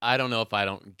don't know if I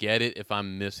don't get it, if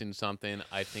I'm missing something.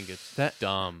 I think it's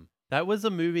dumb. that was a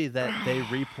movie that they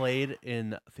replayed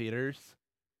in theaters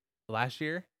last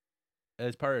year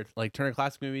as part of like Turner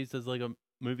Classic Movies does like a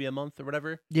movie a month or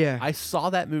whatever. Yeah. I saw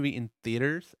that movie in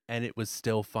theaters and it was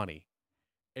still funny.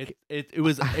 It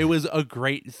was a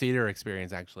great theater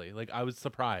experience actually. Like I was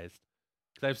surprised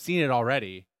because I've seen it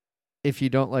already. If you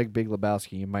don't like Big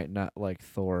Lebowski, you might not like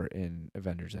Thor in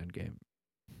Avengers Endgame.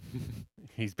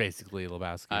 He's basically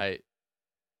Lebowski.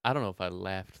 I don't know if I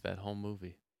laughed that whole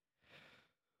movie.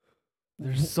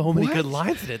 There's so many good What?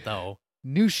 lines in it though.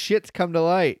 New shit's come to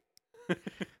light.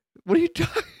 What are you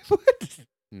talking about?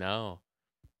 No.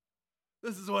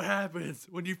 This is what happens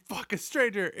when you fuck a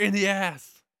stranger in the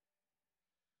ass.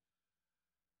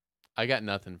 I got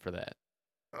nothing for that.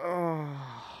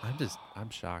 I'm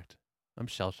shocked. I'm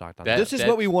shell shocked on That- that. This is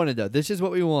what we wanted, though. This is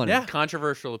what we wanted. Yeah.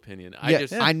 Controversial opinion.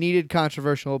 I needed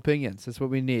controversial opinions. That's what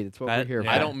we need. It's what That- we're here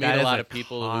yeah. for. I don't meet That a is lot a of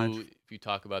people con- who, if you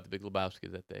talk about the Big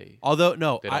Lebowski, that they Although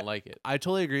no, don't like it. I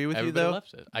totally agree with Everybody you though.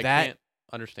 loves it. I that- can't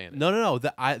understand it. No.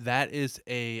 That is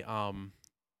a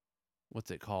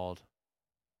what's it called?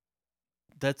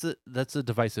 That's a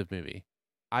divisive movie.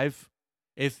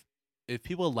 If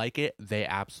people like it, they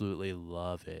absolutely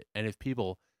love it, and if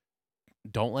people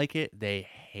don't like it, they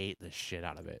hate the shit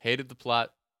out of it. Hated the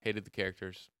plot. Hated the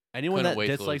characters. Anyone couldn't that wait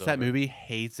till it dislikes was that over. movie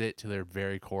hates it to their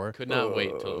very core. Could not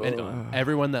wait till it was And done.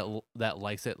 everyone that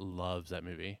likes it loves that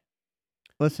movie.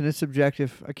 Listen, it's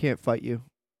subjective. I can't fight you.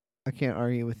 I can't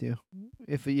argue with you.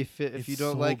 If you It's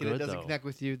don't so like it, it good, doesn't though. connect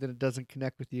with you, then it doesn't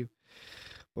connect with you.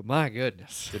 But my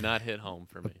goodness, Did not hit home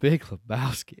for The me. Big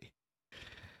Lebowski.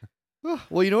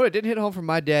 Well, you know what? It didn't hit home for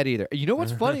my dad either. You know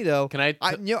what's funny though? Can I?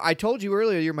 I told you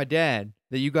earlier you're my dad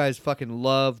that you guys fucking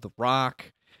love The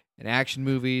Rock and action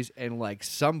movies, and like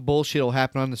some bullshit will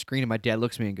happen on the screen, and my dad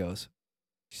looks at me and goes,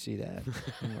 "You see that?"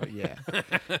 I'm like,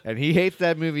 yeah, and he hates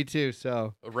that movie too.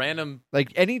 So Random.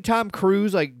 like any Tom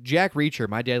Cruise, like Jack Reacher,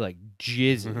 my dad like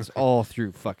jizzes all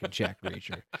through fucking Jack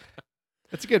Reacher.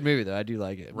 It's a good movie though. I do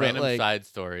like it. But, Random like, side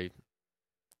story.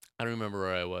 I don't remember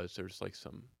where I was. There was like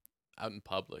some out in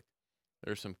public.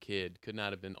 There was some kid, could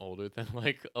not have been older than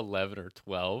like 11 or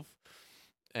 12,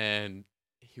 and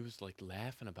he was like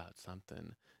laughing about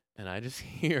something, and I just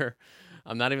hear,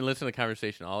 I'm not even listening to the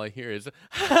conversation. All I hear is,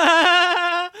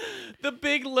 the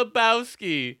Big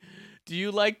Lebowski. Do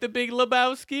you like the Big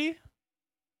Lebowski?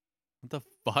 What the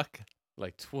fuck?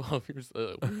 Like 12 years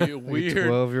old. like a Weird.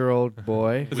 12-year-old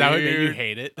boy. Is that what made you Weird.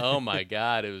 hate it? Oh my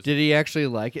God. It was. Did he actually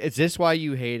like it? Is this why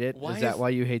you hate it? Why Is that is- why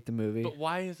you hate the movie? But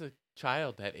why is a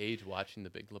child that age watching the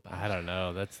Big Lebowski? I don't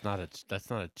know. That's not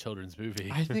a children's movie.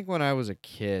 I think when I was a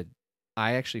kid,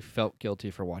 I actually felt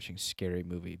guilty for watching Scary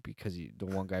Movie because the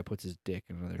one guy puts his dick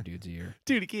in another dude's ear.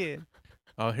 Do it again.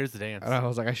 Oh, here's the dance. And I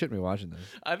was like, I shouldn't be watching this.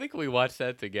 I think we watched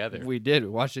that together. We did. We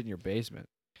watched it in your basement.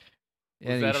 Was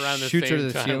and that he around the shoots her same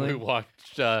to the time we ceiling.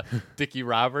 watched Dickie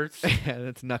Roberts? And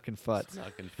it's knucking futz.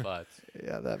 Fucking futz.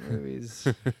 Yeah, that movie's.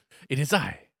 It is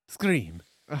I. Scream.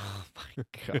 Oh my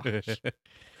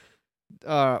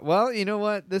gosh. Well, you know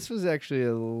what? This was actually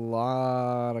a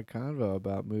lot of convo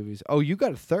about movies. Oh, you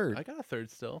got a third. I got a third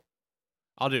still.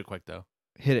 I'll do it quick though.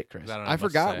 Hit it, Chris. I don't have I much to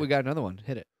forgot say. we got another one.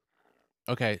 Hit it.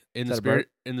 Okay, Is that a burp?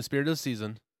 in the spirit of the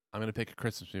season, I'm gonna pick a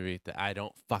Christmas movie that I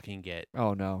don't fucking get,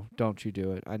 Oh no! Don't you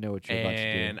do it. I know what you're about to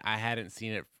do. and I hadn't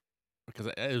seen it because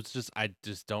it was just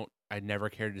I never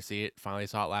cared to see it. Finally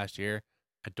saw it last year.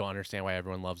 I don't understand why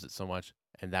everyone loves it so much,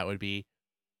 and that would be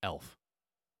Elf.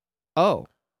 Oh.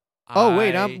 Oh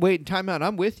wait, I'm waiting. Time out.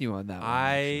 I'm with you on that one.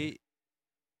 I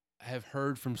have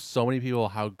heard from so many people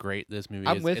how great this movie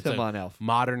I'm is. with It's him a on Elf.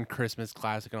 modern Christmas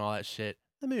classic and all that shit.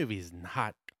 The movie's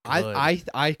not good.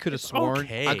 I could have It's sworn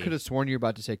okay. I could have sworn you were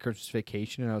about to say Christmas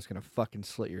Vacation, and I was gonna fucking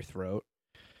slit your throat.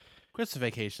 Christmas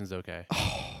Vacation's okay.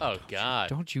 Oh, God.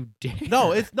 Don't you dare!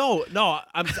 No, it's no.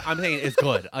 I'm saying it's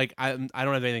good. Like I don't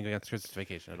have anything against Christmas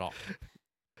Vacation at all.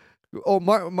 Oh,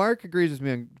 Mark agrees with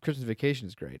me on Christmas Vacation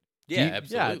is great. Yeah, you-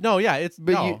 absolutely. Yeah, no, yeah, it's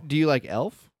But no. do you like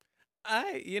Elf?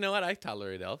 You know what? I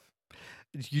tolerate Elf.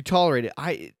 You tolerate it.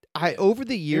 I over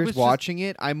the years was just- watching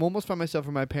it, I'm almost by myself.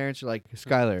 And my parents are like,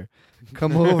 "Skylar,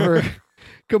 come over,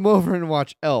 come over and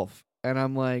watch Elf," and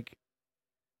I'm like,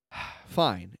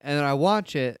 "Fine." And then I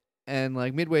watch it, and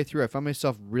like midway through, I find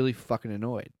myself really fucking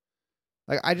annoyed.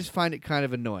 Like I just find it kind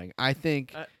of annoying. I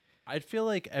think I feel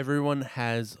like everyone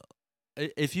has.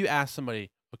 If you ask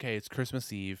somebody, okay, it's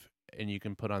Christmas Eve, and you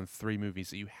can put on 3 movies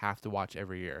that you have to watch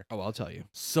every year. Oh, I'll tell you.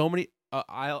 So many.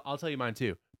 I'll tell you mine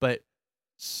too. But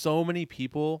so many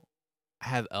people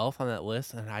have Elf on that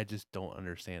list, and I just don't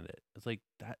understand it. It's like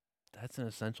that. That's an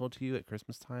essential to you at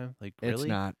Christmas time. Like really? It's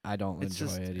not. I don't It's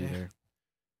enjoy just- it either.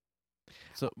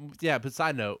 So yeah. But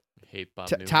side note, Hate Bob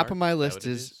Newhart. Top of my Is that list what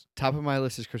it is top of my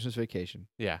list is Christmas Vacation.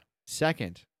 yeah.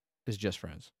 Second is Just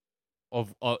Friends,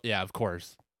 Yeah, of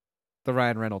course. the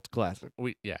Ryan Reynolds classic.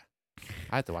 Yeah.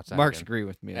 I have to watch that. Marks again. agree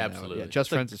with me. On that one. Absolutely. Yeah, Just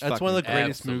It's like- Friends is that's one of the fucking-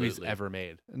 greatest movies Absolutely. ever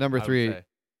made. Number I would three. say.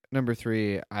 Number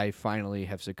 3, I finally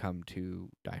have succumbed to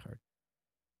Die Hard.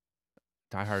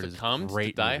 Die Hard is a Succumbs to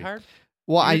great Die movie. Hard?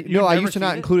 Well, I You've never used to not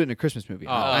seen it? include it in a Christmas movie.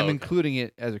 Oh, I'm okay. including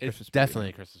it as a It's Christmas definitely a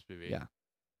movie. Christmas movie. Yeah.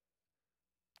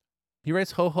 He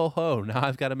writes ho ho ho. Now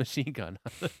I've got a machine gun.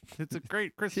 It's a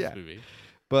great Christmas Yeah. movie.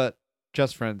 But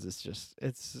Just Friends is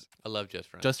it's I love Just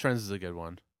Friends. Just Friends is a good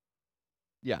one.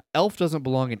 yeah. Elf doesn't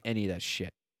belong in any of that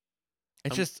shit.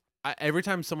 It's just every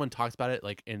time someone talks about it,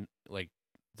 like in like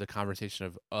the conversation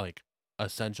of like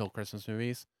essential Christmas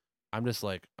movies, I'm just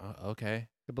like, okay.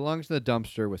 It belongs to the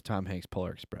dumpster with Tom Hanks'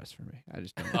 Polar Express for me. I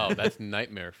just don't. Oh, that's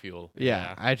nightmare fuel.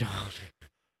 yeah, I don't.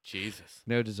 Jesus.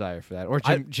 No desire for that. Or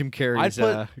I- Jim Carrey's. put-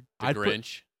 The I'd put-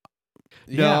 Grinch.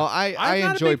 No, I I'm not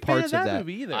a enjoy big fan parts of that of that.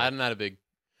 movie either. I'm not a big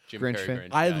Jim Grinch Carrey fan? Grinch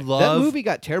I guy. love that movie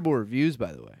got terrible reviews,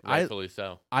 by the way. Rightfully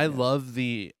so. I love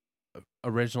the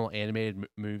original animated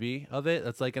movie of it.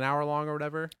 That's like an hour long or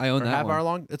whatever. I own or that half one. hour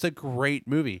long. It's a great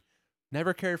movie.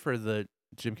 Never cared for the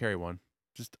Jim Carrey one.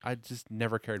 I just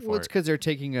never cared Well, for it's it. because they're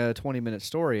taking a 20-minute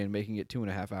story and making it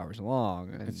 2.5 hours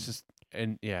long. And It's just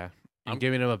and I'm-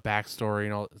 giving him a backstory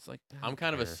and all. It's like I'm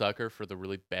kind of a care. sucker for the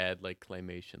really bad like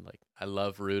claymation. Like I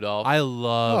love Rudolph. I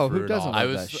love. Oh, who Rudolph. doesn't I love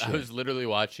was that I shit. was literally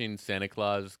watching Santa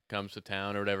Claus Comes to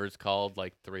Town or whatever it's called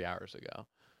like 3 hours ago.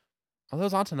 Are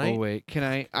those on tonight? oh wait, can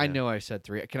I? I Yeah. know I said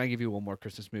 3. Can I give you one more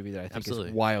Christmas movie that I think Absolutely.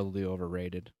 is wildly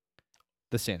overrated?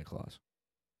 The Santa Claus.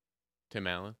 Tim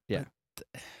Allen.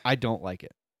 I don't like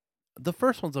it. The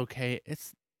first one's okay.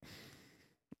 It's.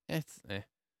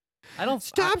 I don't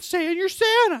Stop saying you're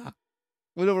Santa.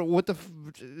 What the?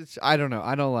 I don't know.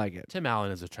 I don't like it. Tim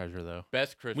Allen is a treasure though.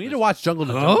 Best Christmas. We need to watch Jungle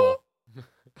to Huh? Jungle.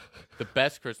 the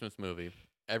best Christmas movie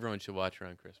everyone should watch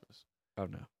around Christmas. Oh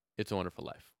no. It's a Wonderful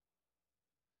Life.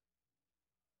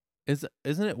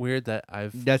 Isn't it weird that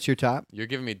I've That's your top. You're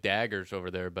giving me daggers over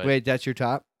there, but Wait, that's your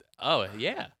top. oh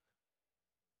yeah,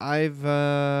 I've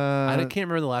I can't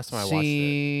remember the last time I watched it.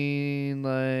 seen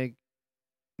like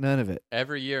none of it.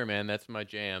 every year, man. That's my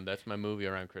jam. That's my movie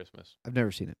around Christmas. I've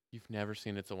never seen it. You've never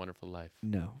seen It's a Wonderful Life.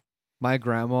 No. My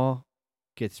grandma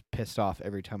gets pissed off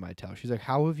every time I tell. She's like,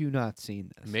 "How have you not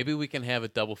seen this?" Maybe we can have a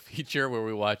double feature where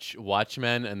we watch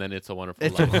Watchmen and then It's a Wonderful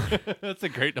It's a Life. That's a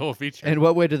great double feature. And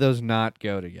what way do those not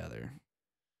go together?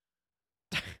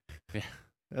 Yeah.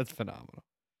 That's phenomenal.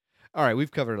 All right,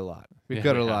 we've covered a lot. We've Yeah,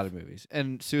 covered we a lot have. of movies.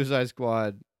 And Suicide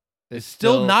Squad is It's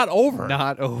still not over.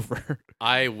 Not over.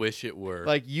 I wish it were.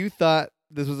 Like you thought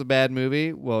this was a bad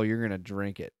movie, well, you're going to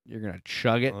drink it. You're going to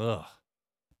chug it. Ugh.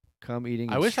 Come eating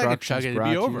I wish I could instructions chug it. It'd brought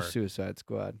be to you, over. Suicide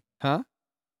Squad. Huh?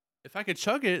 If I could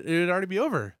chug it, it would already be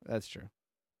over. That's true.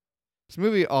 This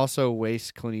movie also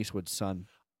wastes Clint Eastwood's son.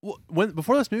 Well,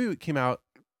 before this movie came out,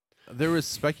 there was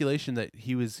speculation that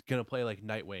he was gonna play like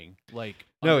Nightwing, like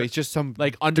No, he's just some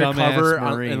like undercover dumbass in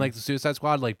Marine. like the Suicide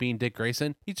Squad, like being Dick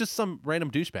Grayson. He's just some random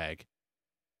douchebag.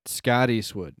 Scott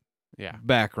Eastwood, Yeah,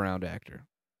 background actor.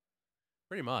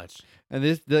 pretty much. And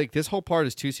this whole part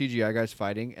is 2 CGI guys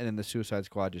fighting, and then the Suicide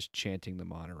Squad just chanting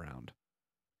them on around.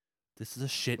 This is a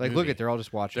shit. Like, movie. look at, they're all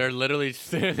just watching. They're literally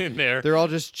standing there They're all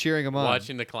just cheering him on.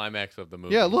 watching the climax of the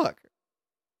movie. Yeah, look.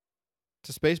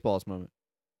 It's a Spaceballs moment.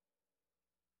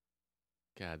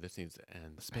 God, this needs to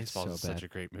end. Spaceballs so is such bad. a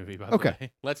great movie. By Okay. the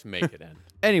way, Let's make it end.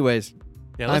 Anyways,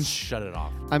 yeah, I'm- let's shut it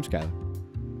off. I'm Skylar.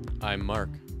 I'm Mark.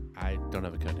 I don't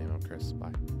have a code name. I'm Chris.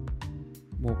 Bye.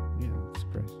 Well, yeah, it's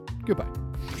Chris. Goodbye.